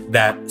product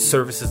that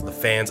services the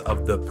fans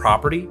of the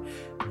property,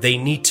 they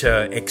need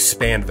to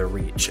expand their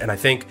reach. And I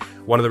think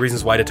one of the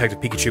reasons why Detective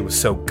Pikachu was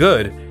so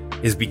good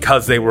is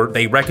because they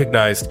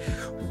recognized,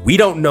 we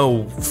don't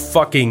know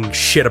fucking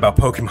shit about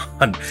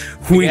Pokemon.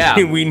 We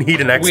need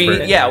an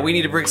expert. We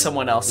need to bring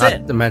someone else in.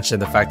 Not to mention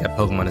the fact that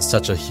Pokemon is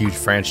such a huge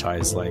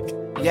franchise.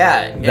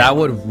 That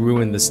would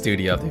ruin the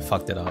studio if they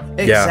fucked it up.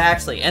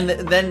 Exactly. Yeah. And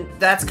then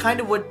that's kind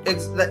of what,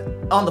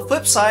 on the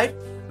flip side,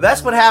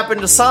 that's what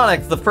happened to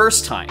Sonic the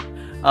first time.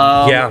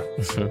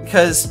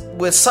 Because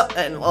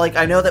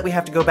I know that we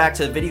have to go back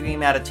to video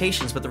game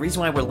adaptations, but the reason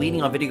why we're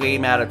leaning on video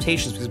game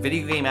adaptations is because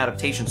video game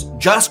adaptations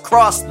just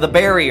crossed the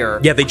barrier.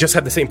 Yeah, they just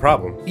had the same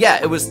problem. Yeah,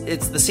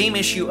 it's the same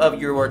issue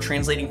of you are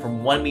translating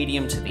from one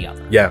medium to the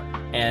other. Yeah.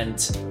 And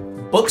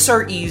books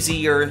are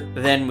easier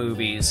than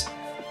movies.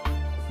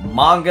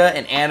 Manga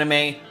and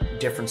anime,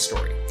 different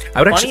story.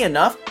 Funny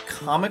enough,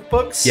 comic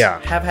books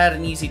have had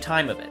an easy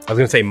time of it. I was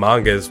gonna say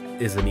manga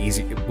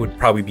would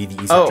probably be the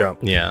easy jump.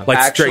 Yeah,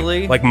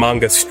 actually,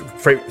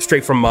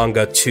 straight from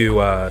manga to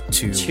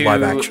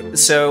live action.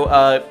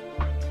 So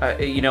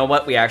You know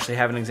what? We actually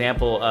have an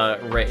example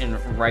written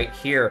right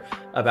here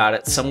about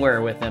it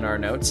somewhere within our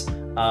notes.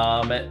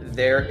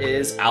 There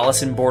is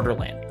Alice in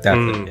Borderland.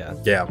 Definitely,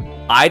 Yeah.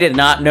 I did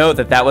not know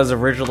that was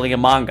originally a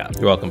manga.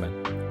 You're welcome,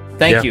 man.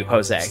 Thank you,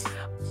 Jose.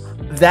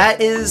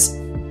 That is...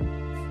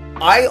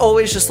 I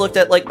always just looked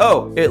at like,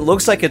 oh, it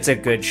looks like it's a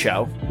good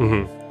show.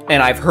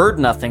 And I've heard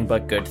nothing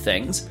but good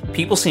things.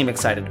 People seem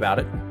excited about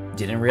it.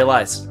 Didn't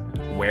realize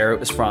where it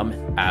was from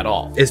at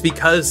all. It's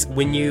because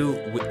when you,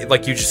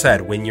 like you just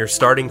said, when you're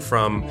starting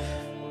from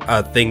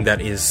a thing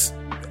that is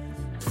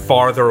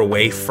farther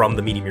away from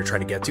the medium you're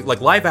trying to get to, like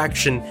live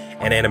action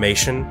and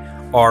animation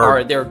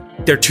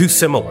they're too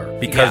similar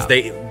because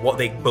they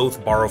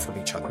both borrow from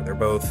each other. They're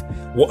both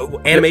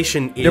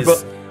animation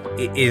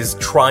is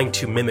trying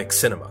to mimic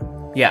cinema.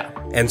 Yeah.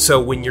 And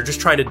so when you're just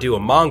trying to do a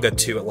manga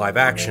to a live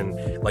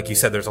action, like you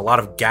said, there's a lot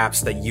of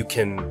gaps that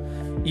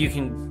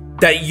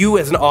you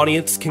as an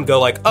audience can go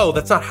like, oh,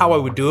 that's not how I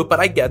would do it, but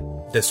I get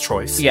this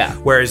choice. Yeah.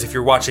 Whereas if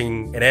you're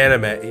watching an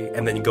anime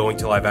and then going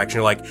to live action,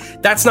 you're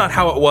like, that's not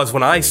how it was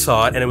when I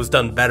saw it, and it was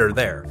done better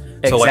there.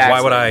 So like,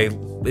 why would I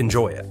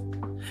enjoy it?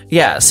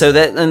 Yeah, so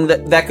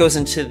that goes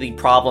into the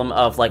problem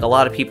of like a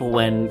lot of people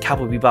when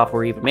Cowboy Bebop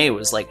were even made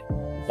was like,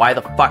 why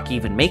the fuck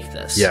even make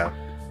this? Yeah.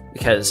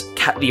 Because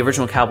the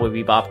original Cowboy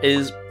Bebop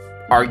is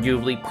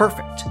arguably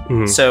perfect.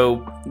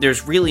 So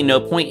there's really no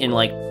point in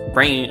like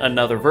bringing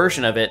another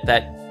version of it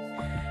that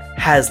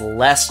has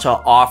less to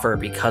offer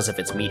because of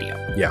its medium.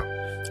 Yeah.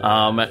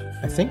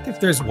 I think if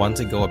there's one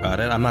to go about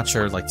it, I'm not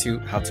sure like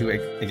how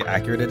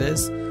accurate it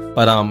is,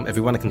 but if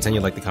we want to continue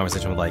like the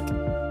conversation with like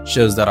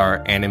shows that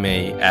are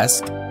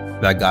anime-esque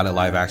that got a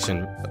live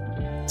action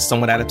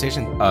somewhat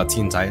adaptation,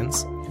 Teen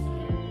Titans.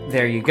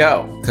 There you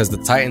go. Because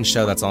the Titans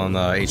show that's on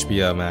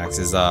HBO Max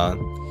is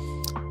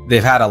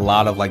they've had a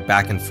lot of like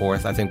back and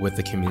forth, I think, with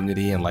the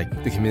community, and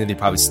like the community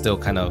probably still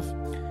kind of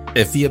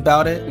iffy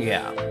about it.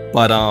 Yeah.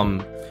 But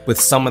with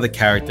some of the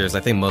characters,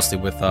 I think mostly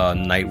with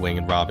Nightwing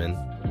and Robin,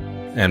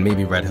 and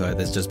maybe Red Hood,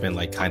 there's just been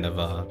like kind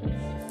of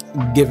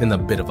given a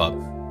bit of a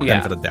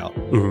benefit of doubt.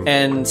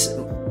 And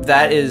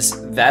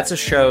that's a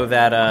show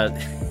that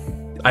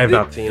I have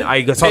not seen.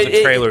 I saw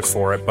the trailers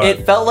for it, but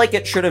it felt like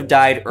it should have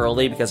died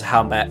early because of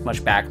how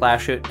much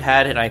backlash it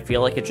had, and I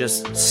feel like it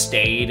just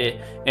stayed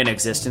in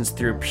existence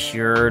through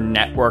pure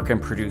network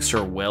and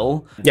producer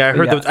will. Yeah,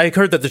 I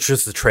heard that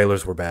the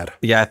trailers were bad.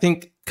 Yeah, I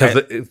think because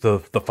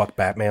the fuck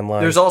Batman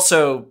line. There's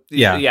also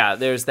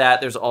there's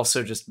that. There's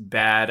also just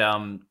bad,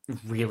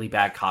 really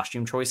bad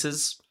costume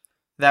choices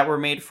that were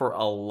made for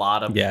a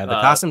lot of... Yeah, the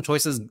costume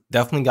choices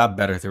definitely got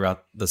better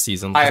throughout the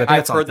season.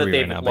 I've heard that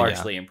they've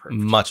largely improved.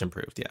 Much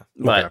improved, yeah.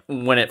 But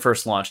when it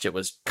first launched, it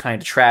was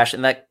kind of trash,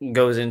 and that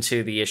goes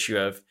into the issue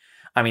of...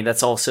 I mean,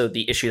 that's also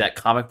the issue that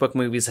comic book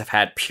movies have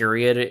had,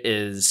 period,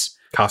 is...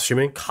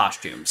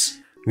 Costumes.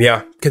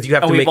 Yeah, because you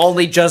have to we've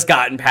only just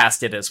gotten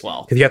past it as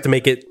well. Because you have to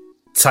make it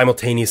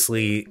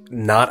simultaneously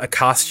not a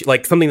costume,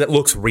 like something that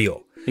looks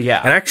real.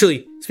 Yeah. And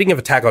actually, speaking of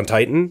Attack on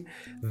Titan,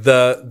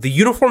 the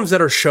uniforms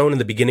that are shown in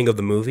the beginning of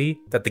the movie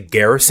that the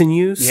garrison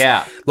use,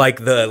 they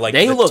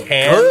look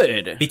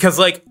good. Because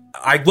like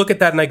I look at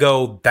that and I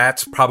go,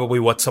 that's probably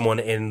what someone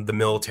in the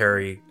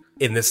military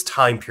in this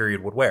time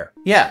period would wear.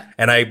 Yeah.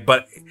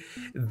 But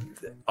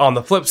on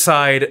the flip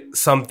side,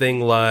 something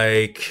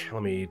like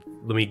let me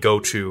go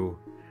to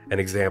an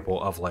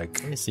example of like,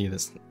 let me see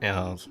this.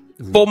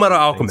 Full Metal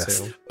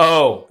Alchemist.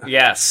 Oh,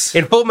 yes.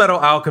 In Full Metal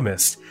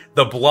Alchemist,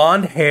 the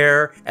blonde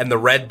hair and the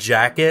red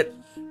jacket,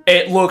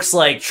 it looks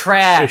like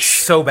trash. It's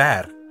so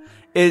bad.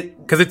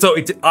 Because it's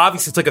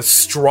obviously it's like a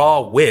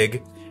straw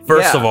wig,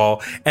 first of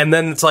all, and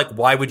then it's like,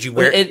 why would you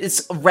wear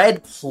it's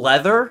red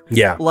pleather?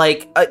 Yeah.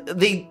 Like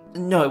it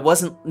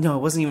wasn't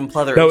even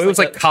pleather. No, it was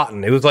like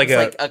cotton. It was like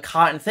a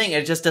cotton thing.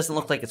 It just doesn't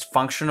look like it's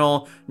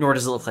functional, nor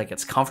does it look like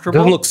it's comfortable. It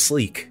doesn't look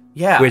sleek.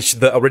 Yeah. Which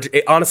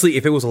honestly,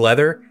 if it was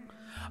leather,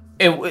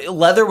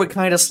 leather would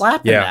kind of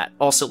slap in that.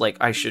 Also, like,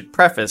 I should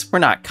preface, we're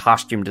not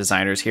costume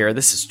designers here.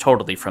 This is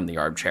totally from the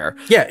armchair.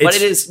 Yeah, but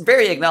it is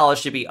very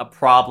acknowledged to be a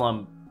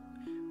problem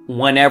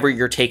whenever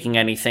you're taking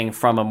anything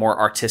from a more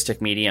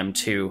artistic medium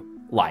to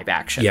live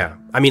action. Yeah.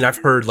 I mean, I've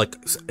heard, like,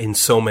 in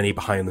so many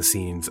behind the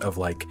scenes of,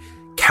 like,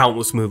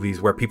 countless movies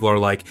where people are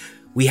like,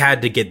 we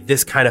had to get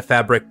this kind of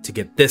fabric to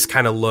get this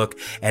kind of look,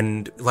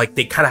 and, like,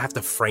 they kind of have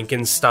to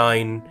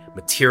Frankenstein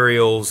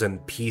materials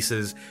and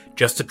pieces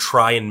just to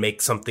try and make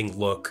something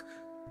look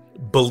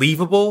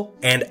believable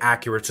and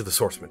accurate to the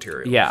source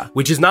material. Yeah.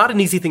 Which is not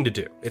an easy thing to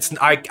do.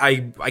 I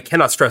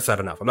cannot stress that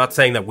enough. I'm not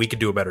saying that we could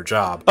do a better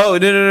job. Oh,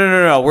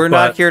 no. We're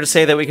not here to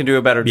say that we can do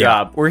a better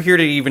job. We're here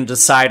to even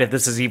decide if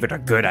this is even a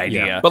good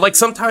idea. Yeah. But like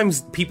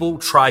sometimes people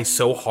try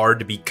so hard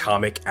to be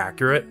comic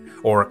accurate,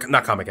 or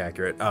not comic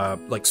accurate,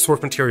 like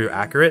source material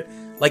accurate,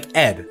 like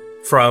Ed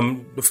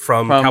from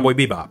Cowboy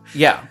Bebop.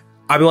 Yeah.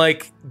 I'm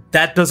like,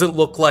 that doesn't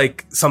look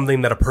like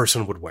something that a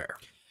person would wear.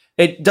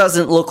 It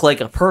doesn't look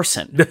like a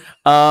person.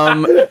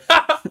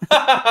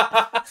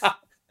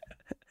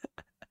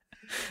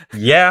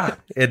 Yeah,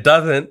 it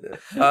doesn't.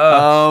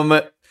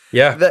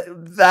 Yeah,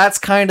 that's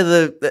kind of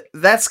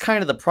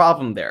the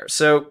problem there.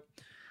 So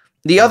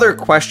The other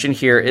question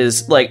here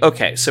is like,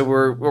 okay, so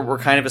we're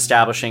kind of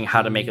establishing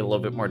how to make it a little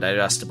bit more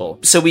digestible.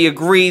 So we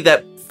agree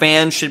that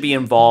fans should be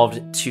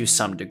involved to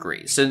some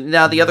degree. So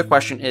now the other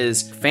question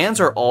is, fans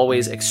are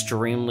always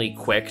extremely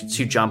quick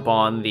to jump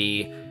on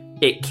the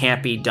it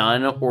can't be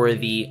done or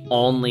the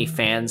only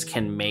fans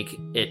can make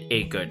it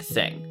a good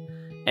thing.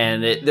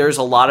 And there's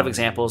a lot of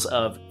examples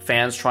of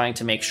fans trying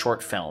to make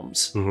short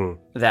films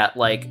that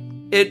like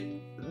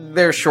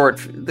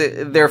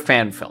they're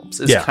fan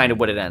films is kind of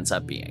what it ends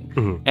up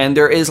being. And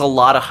there's a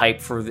lot of hype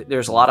for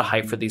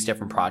these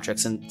different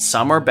projects, and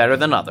some are better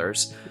than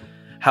others.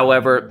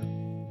 However,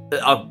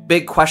 a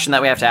big question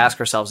that we have to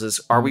ask ourselves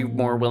is, are we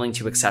more willing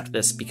to accept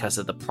this because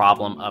of the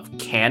problem of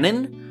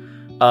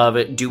canon?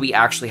 Do we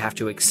actually have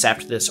to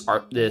accept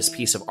this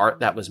piece of art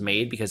that was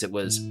made because it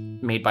was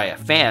made by a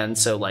fan?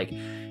 So like,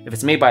 if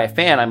it's made by a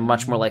fan, I'm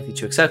much more likely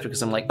to accept it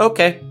because I'm like,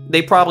 okay,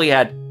 they probably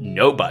had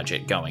no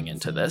budget going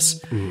into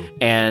this,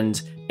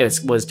 and it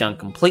was done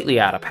completely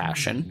out of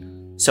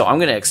passion. So I'm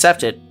going to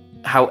accept it.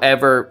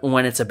 However,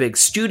 when it's a big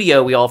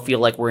studio, we all feel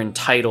like we're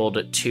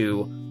entitled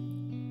to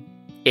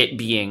it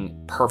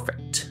being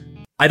perfect.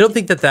 I don't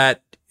think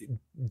that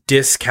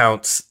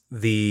discounts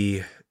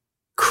the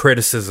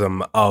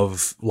criticism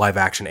of live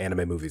action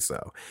anime movies,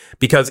 though,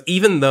 because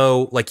even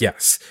though, like,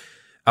 yes,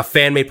 a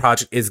fan-made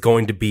project is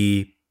going to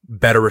be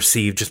better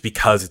received just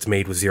because it's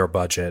made with zero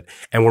budget,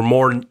 and we're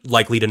more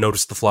likely to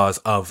notice the flaws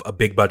of a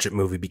big budget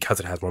movie because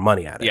it has more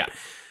money at it. Yeah.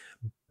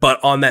 But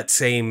in that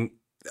same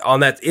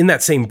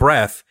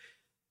breath,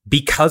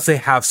 because they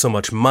have so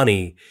much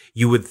money,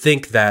 you would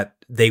think that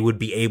they would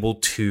be able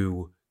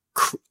to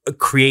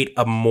create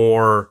a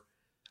more,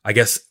 I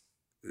guess,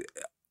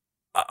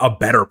 a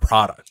better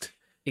product.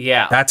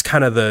 Yeah. That's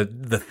kind of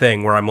the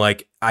thing where I'm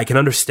like, I can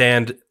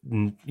understand, I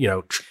can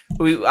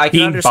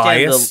being understand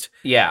biased,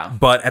 yeah.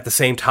 But at the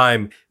same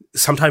time,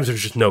 sometimes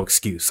there's just no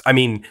excuse. I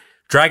mean,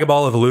 Dragon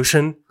Ball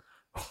Evolution,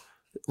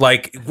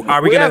 like,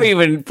 are we haven't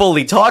even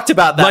fully talked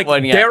about that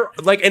one yet.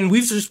 And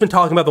we've just been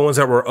talking about the ones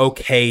that were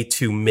okay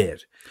to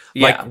mid.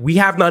 Yeah. Like, we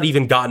have not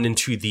even gotten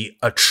into the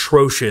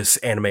atrocious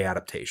anime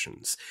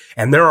adaptations.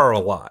 And there are a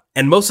lot.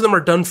 And most of them are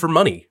done for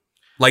money.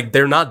 Like,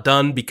 they're not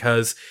done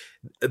because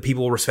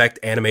people respect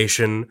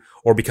animation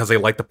or because they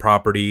like the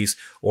properties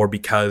or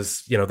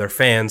because, they're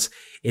fans.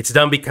 It's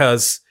done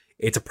because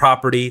it's a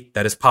property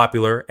that is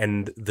popular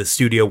and the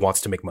studio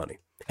wants to make money.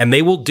 And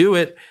they will do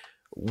it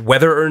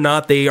whether or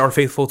not they are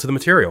faithful to the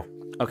material.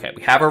 Okay,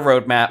 we have a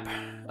roadmap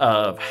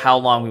of how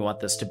long we want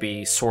this to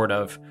be, sort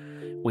of.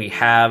 We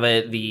have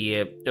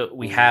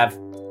we have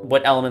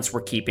what elements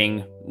we're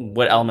keeping,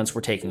 what elements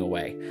we're taking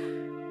away.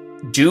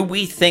 Do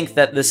we think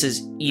that this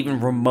is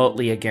even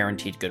remotely a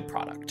guaranteed good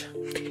product?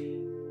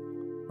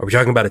 Are we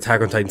talking about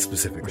Attack on Titan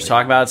specifically? We're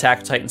talking about Attack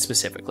on Titan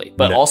specifically,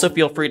 but also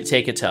feel free to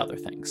take it to other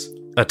things.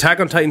 Attack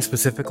on Titan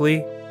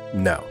specifically,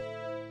 no.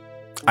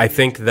 I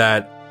think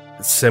that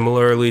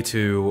similarly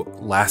to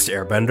Last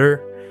Airbender,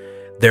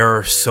 there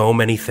are so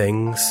many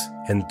things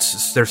and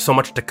there's so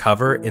much to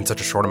cover in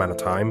such a short amount of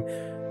time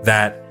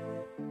that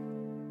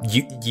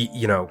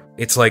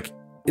it's like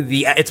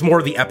it's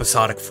more the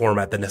episodic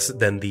format than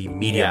the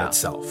medium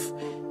itself.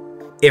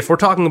 If we're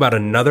talking about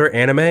another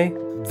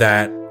anime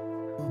that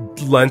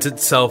lends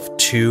itself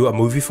to a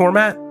movie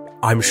format,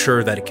 I'm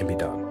sure that it can be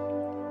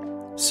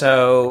done.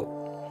 So,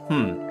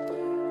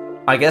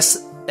 I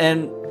guess,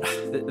 and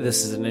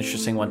this is an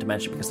interesting one to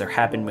mention because there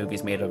have been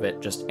movies made of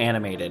it just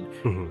animated.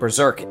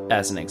 Berserk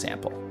as an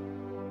example.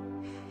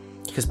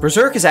 Because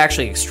Berserk is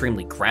actually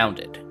extremely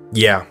grounded.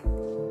 Yeah.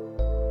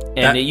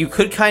 And you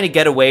could kind of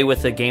get away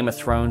with the Game of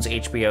Thrones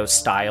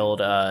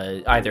HBO-styled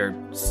either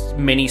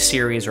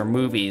mini-series or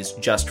movies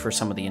just for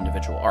some of the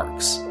individual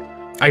arcs.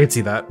 I could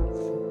see that.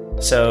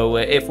 So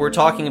if we're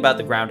talking about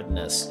the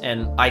groundedness,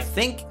 and I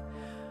think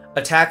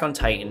Attack on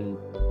Titan,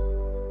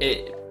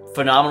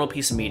 phenomenal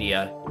piece of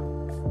media.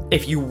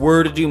 If you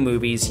were to do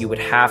movies, you would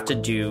have to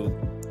do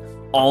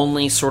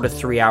only sort of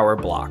 3-hour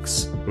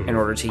blocks in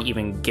order to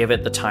even give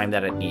it the time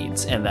that it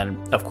needs. And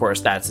then, of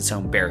course, that's its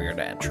own barrier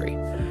to entry.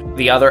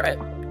 The other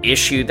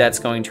issue that's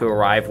going to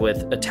arrive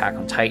with Attack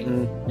on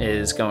Titan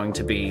is going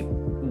to be,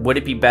 would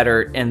it be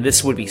better, and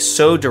this would be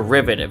so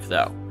derivative,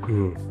 though,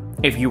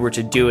 if you were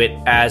to do it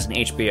as an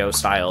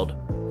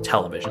HBO-styled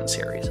television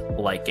series,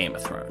 like Game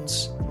of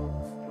Thrones.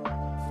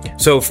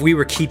 So if we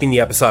were keeping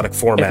the episodic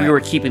format... If we were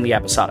keeping the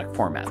episodic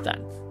format,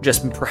 then.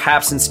 Just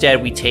perhaps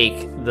instead we take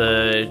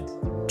the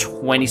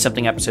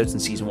 20-something episodes in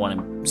Season 1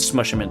 and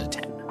smush them into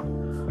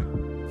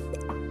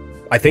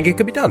 10. I think it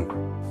could be done.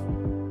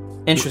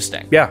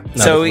 Interesting. Yeah.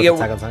 So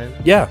Attack on Titan?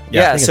 Yeah.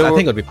 I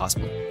think it would be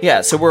possible.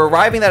 Yeah, so we're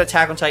arriving that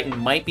Attack on Titan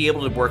might be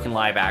able to work in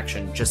live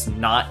action, just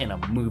not in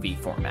a movie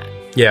format.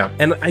 Yeah,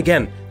 and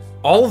again,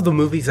 all of the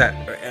movies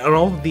and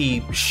all of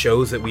the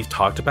shows that we've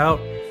talked about,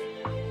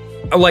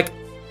 like,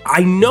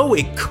 I know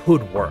it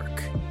could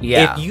work.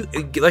 Yeah.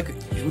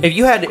 If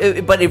you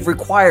had, but it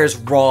requires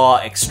raw,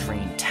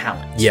 extreme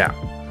talent. Yeah.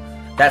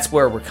 That's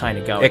where we're kind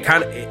of going.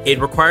 It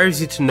requires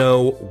you to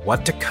know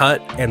what to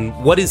cut and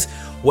what is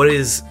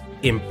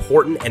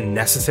important and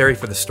necessary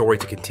for the story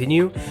to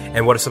continue,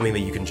 and what is something that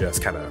you can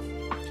just kind of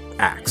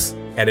axe,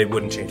 and it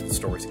wouldn't change the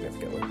story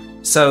significantly.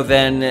 So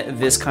then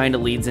this kind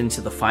of leads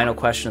into the final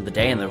question of the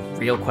day and the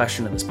real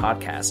question of this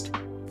podcast.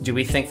 Do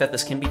we think that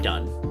this can be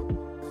done?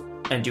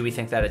 And do we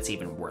think that it's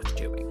even worth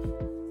doing?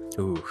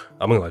 Ooh,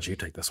 I'm going to let you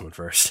take this one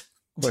first.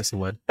 Of course you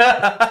would.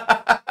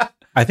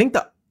 I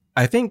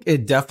think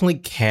it definitely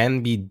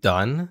can be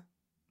done,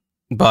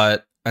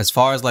 but as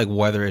far as like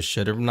whether it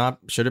should or not,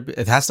 should it be,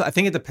 it has to, I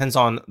think it depends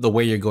on the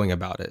way you're going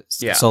about it.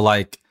 Yeah. So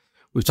like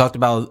we've talked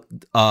about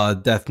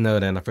Death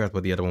Note, and I forgot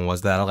what the other one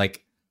was, that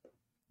like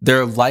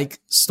they're like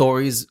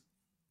stories,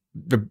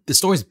 the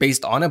story's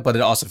based on it, but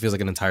it also feels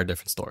like an entire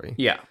different story.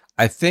 Yeah.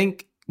 I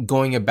think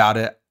going about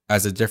it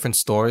as a different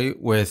story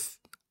with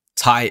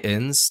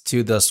tie-ins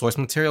to the source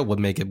material would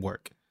make it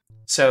work.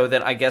 So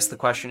then I guess the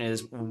question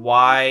is,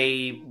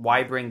 why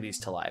bring these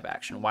to live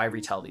action? Why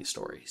retell these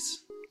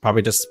stories?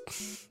 Probably just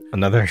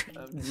another...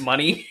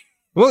 money?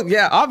 Well,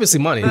 yeah, obviously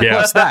money. Yeah.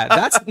 Plus that.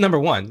 That's number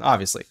one,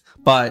 obviously.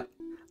 But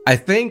I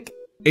think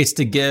it's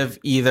to give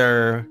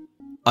either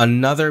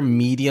another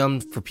medium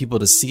for people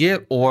to see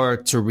it or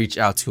to reach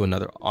out to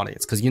another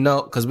audience. Because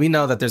we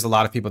know that there's a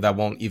lot of people that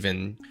won't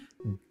even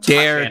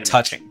dare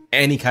touch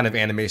any kind of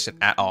animation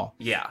at all.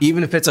 Yeah.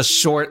 Even if it's a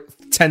short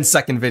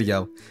 10-second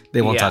video,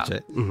 they won't touch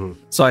it. Mm-hmm.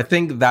 So I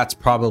think that's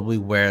probably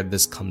where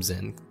this comes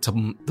in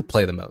to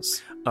play the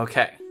most.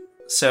 Okay.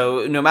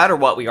 So no matter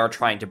what, we are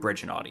trying to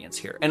bridge an audience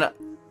here. And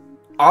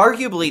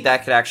arguably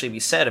that could actually be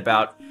said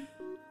about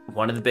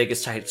one of the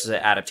biggest types of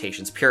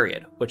adaptations,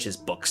 period, which is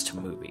books to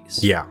movies.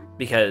 Yeah.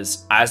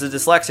 Because as a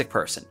dyslexic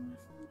person,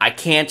 I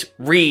can't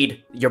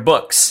read your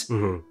books.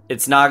 Mm-hmm.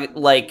 It's not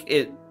like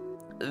it.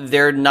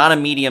 They're not a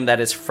medium that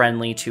is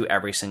friendly to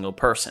every single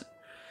person.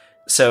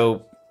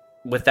 So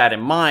with that in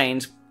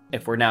mind,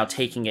 if we're now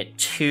taking that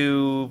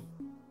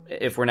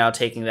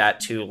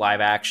to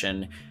live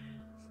action,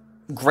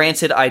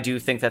 granted, I do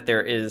think that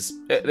there's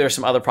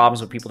some other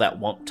problems with people that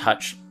won't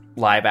touch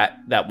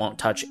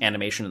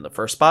animation in the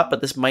first spot,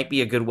 but this might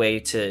be a good way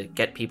to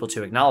get people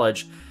to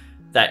acknowledge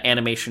that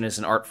animation is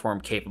an art form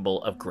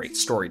capable of great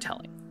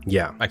storytelling.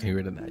 Yeah, I can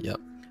agree to that.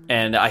 Yep.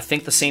 And I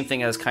think the same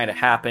thing has kind of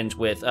happened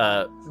with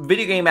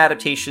video game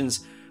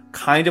adaptations,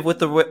 kind of with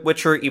The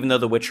Witcher, even though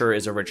The Witcher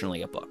is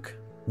originally a book.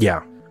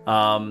 Yeah.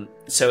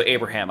 So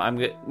Abraham, I'm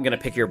going to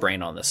pick your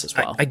brain on this as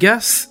well. I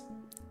guess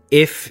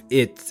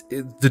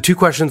the two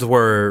questions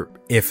were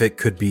if it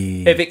could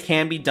be... If it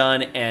can be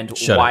done and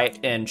why,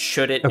 and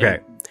should it... Okay.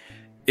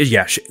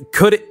 Yeah,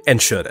 could it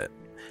and should it?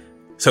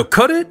 So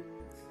could it?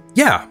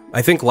 Yeah.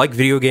 I think like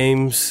video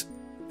games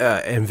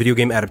and video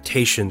game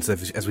adaptations,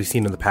 as we've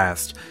seen in the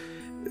past,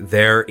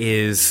 there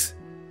is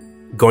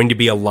going to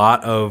be a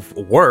lot of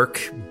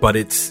work, but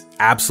it's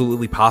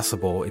absolutely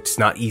possible. It's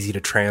not easy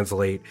to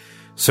translate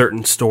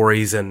certain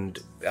stories and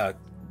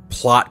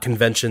plot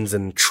conventions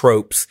and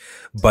tropes,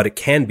 but it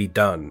can be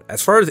done.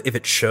 As far as if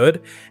it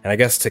should, and I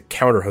guess to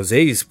counter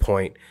Jose's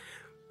point,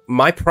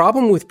 my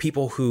problem with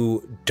people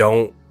who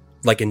don't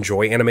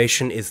enjoy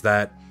animation is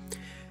that,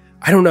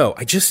 I don't know,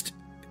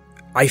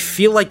 I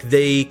feel like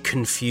they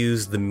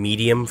confuse the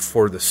medium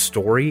for the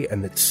story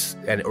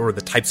or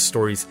the types of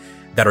stories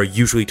that are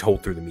usually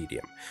told through the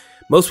medium.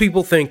 Most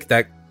people think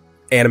that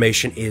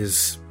animation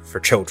is for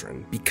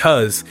children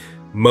because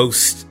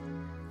most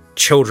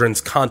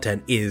children's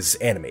content is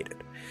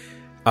animated.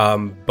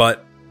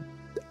 But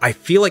I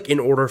feel like in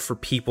order for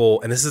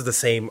people, and this is the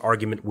same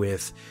argument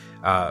with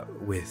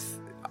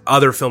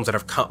other films that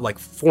have come, like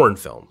foreign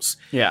films.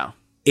 Yeah.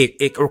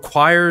 It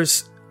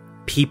requires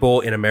people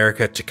in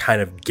America to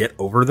kind of get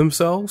over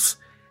themselves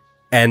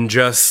and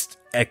just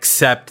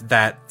accept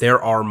that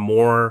there are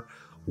more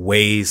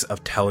ways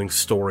of telling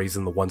stories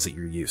than the ones that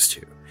you're used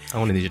to. I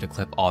want to need you to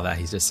clip all that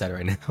he's just said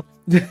right now.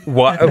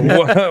 Why?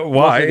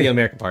 The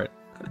American part.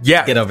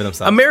 Yeah, get over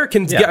themselves.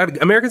 Americans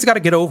got to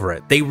get over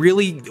it. We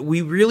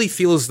really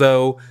feel as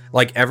though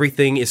like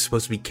everything is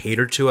supposed to be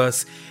catered to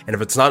us, and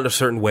if it's not in a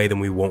certain way, then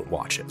we won't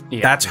watch it.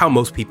 Yeah. That's how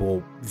most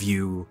people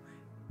view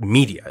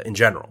media in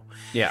general.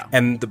 Yeah.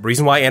 And the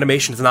reason why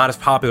animation is not as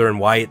popular and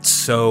why it's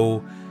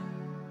so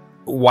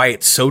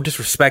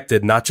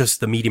disrespected, not just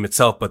the medium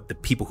itself, but the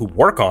people who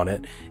work on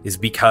it, is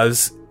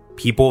because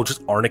people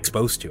just aren't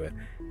exposed to it.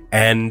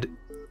 And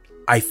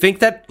I think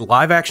that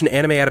live action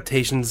anime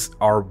adaptations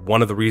are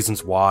one of the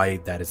reasons why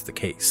that is the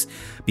case.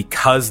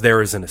 Because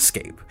there is an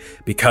escape.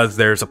 Because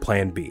there's a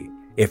plan B.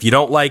 If you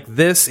don't like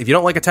this, if you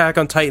don't like Attack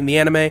on Titan, the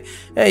anime,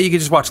 you can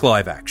just watch the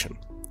live action.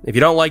 If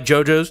you don't like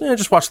JoJo's,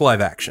 just watch the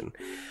live action.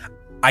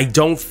 I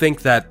don't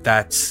think that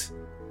that's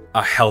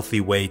a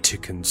healthy way to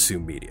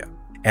consume media.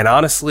 And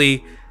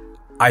honestly,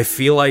 I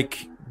feel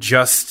like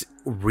just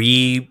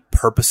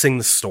repurposing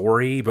the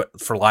story but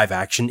for live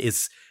action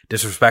is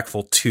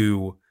disrespectful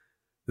to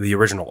the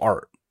original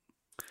art.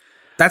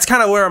 That's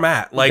kind of where I'm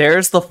at. Like,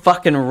 there's the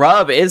fucking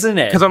rub, isn't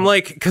it?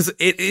 Because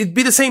it'd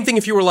be the same thing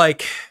if you were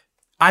like,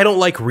 I don't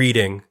like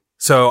reading,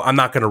 so I'm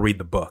not going to read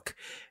the book.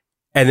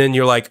 And then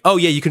you're like, oh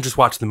yeah, you can just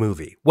watch the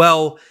movie.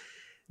 Well,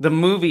 the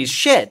movie's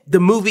shit. The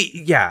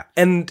movie, yeah.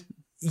 And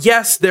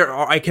yes,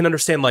 I can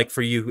understand, like,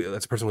 for you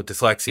as a person with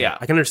dyslexia,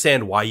 I can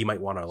understand why you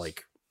might want to,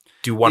 like,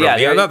 do one or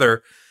the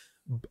other.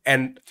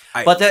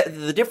 But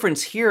the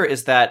difference here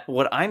is that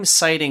what I'm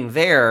citing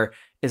there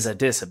is a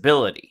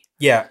disability.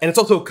 Yeah, and it's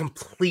also a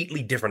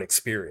completely different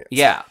experience.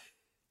 Yeah.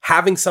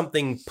 Having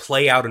something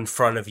play out in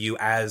front of you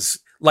as,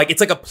 like, it's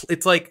like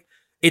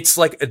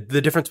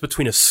the difference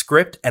between a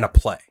script and a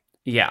play.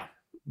 Yeah.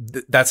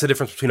 That's the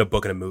difference between a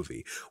book and a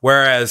movie.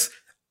 Whereas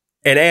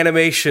an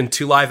animation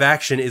to live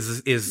action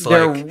is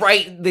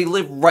they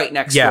live right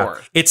next door.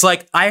 It's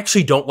like, I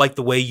actually don't like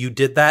the way you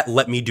did that.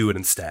 Let me do it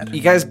instead.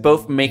 You guys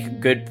both make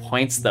good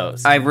points, though.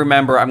 I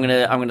remember, I'm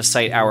gonna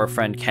cite our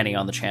friend Kenny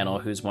on the channel,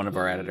 who's one of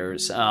our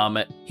editors.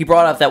 He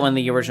brought up that when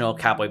the original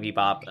Cowboy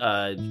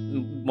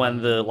Bebop,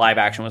 when the live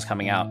action was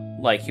coming out,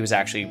 like, he was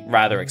actually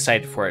rather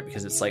excited for it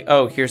because it's like,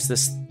 oh, here's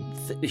this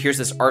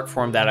art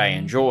form that I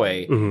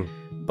enjoy,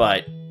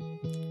 but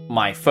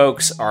my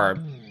folks are,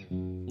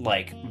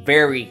 like,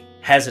 very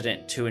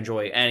hesitant to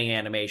enjoy any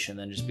animation,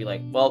 then just be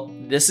like, well,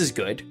 this is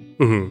good.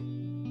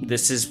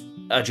 This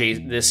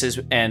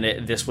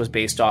was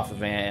based off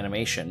of an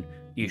animation.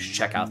 You should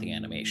check out the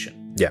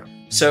animation. Yeah.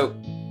 So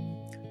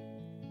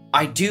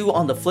I do,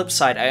 on the flip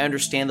side, I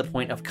understand the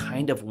point of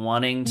kind of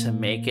wanting to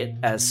make it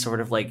as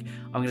sort of like,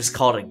 I'm gonna just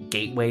call it a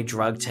gateway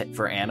drug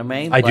for anime.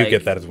 I do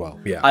get that as well.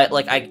 Yeah.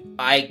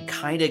 I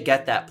kind of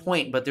get that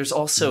point, but there's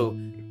also,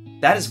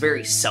 that is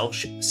very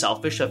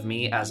selfish of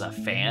me as a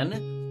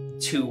fan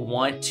to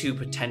want to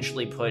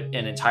potentially put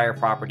an entire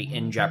property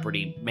in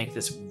jeopardy, make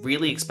this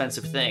really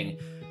expensive thing,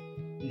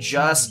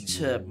 just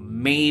to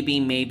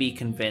maybe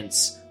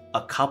convince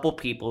a couple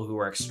people who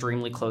are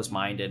extremely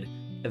close-minded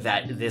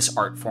that this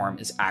art form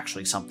is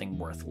actually something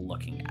worth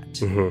looking at.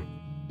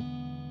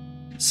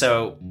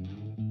 So,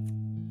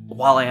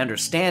 while I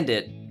understand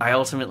it, I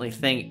ultimately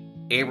think,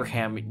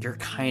 Abraham, you're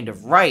kind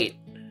of right.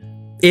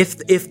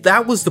 If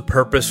that was the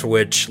purpose for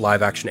which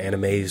live-action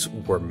animes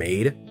were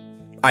made,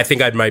 I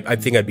think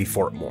I'd be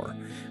for it more,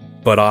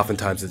 but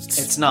oftentimes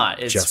it's not.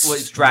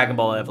 It's Dragon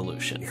Ball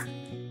Evolution.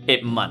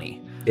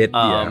 Money.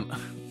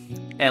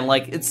 And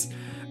like, it's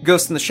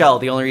Ghost in the Shell.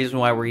 The only reason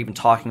why we're even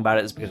talking about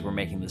it is because we're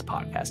making this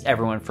podcast.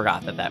 Everyone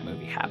forgot that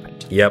movie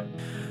happened. Yep.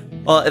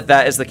 Well, if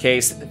that is the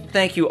case,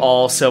 thank you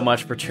all so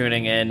much for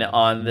tuning in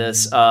on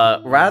this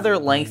rather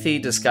lengthy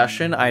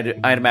discussion. I'd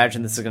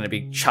imagine this is going to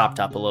be chopped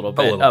up a little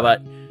bit. A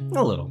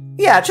little.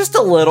 Yeah, just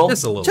a little.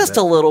 Just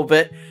a little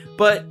bit.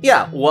 But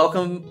yeah,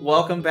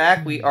 welcome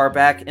back. We are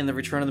back in the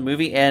Return of the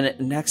Movie, and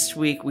next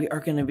week we are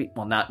going to be,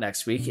 well, not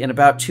next week, in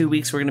about 2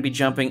 weeks we're going to be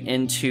jumping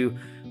into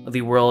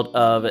the world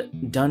of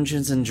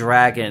Dungeons and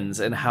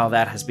Dragons and how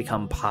that has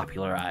become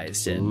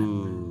popularized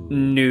in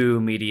new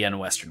media and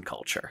Western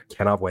culture.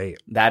 Cannot wait.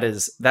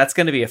 That's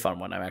going to be a fun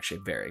one. I'm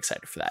actually very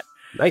excited for that.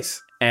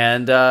 Nice.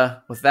 And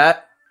with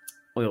that,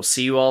 we will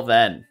see you all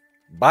then.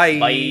 Bye.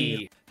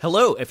 Bye.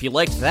 Hello, if you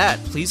liked that,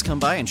 please come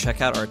by and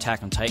check out our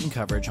Attack on Titan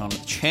coverage on the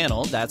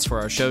channel. That's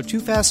for our show Too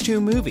Fast 2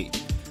 Movie.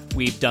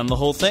 We've done the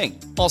whole thing.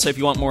 Also, if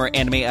you want more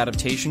anime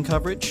adaptation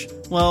coverage,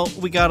 well,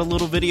 we got a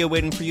little video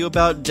waiting for you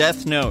about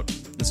Death Note.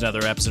 There's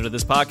another episode of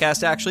this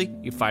podcast, actually.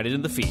 You find it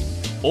in the feed.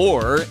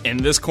 Or in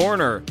this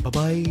corner.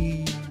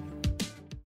 Bye-bye.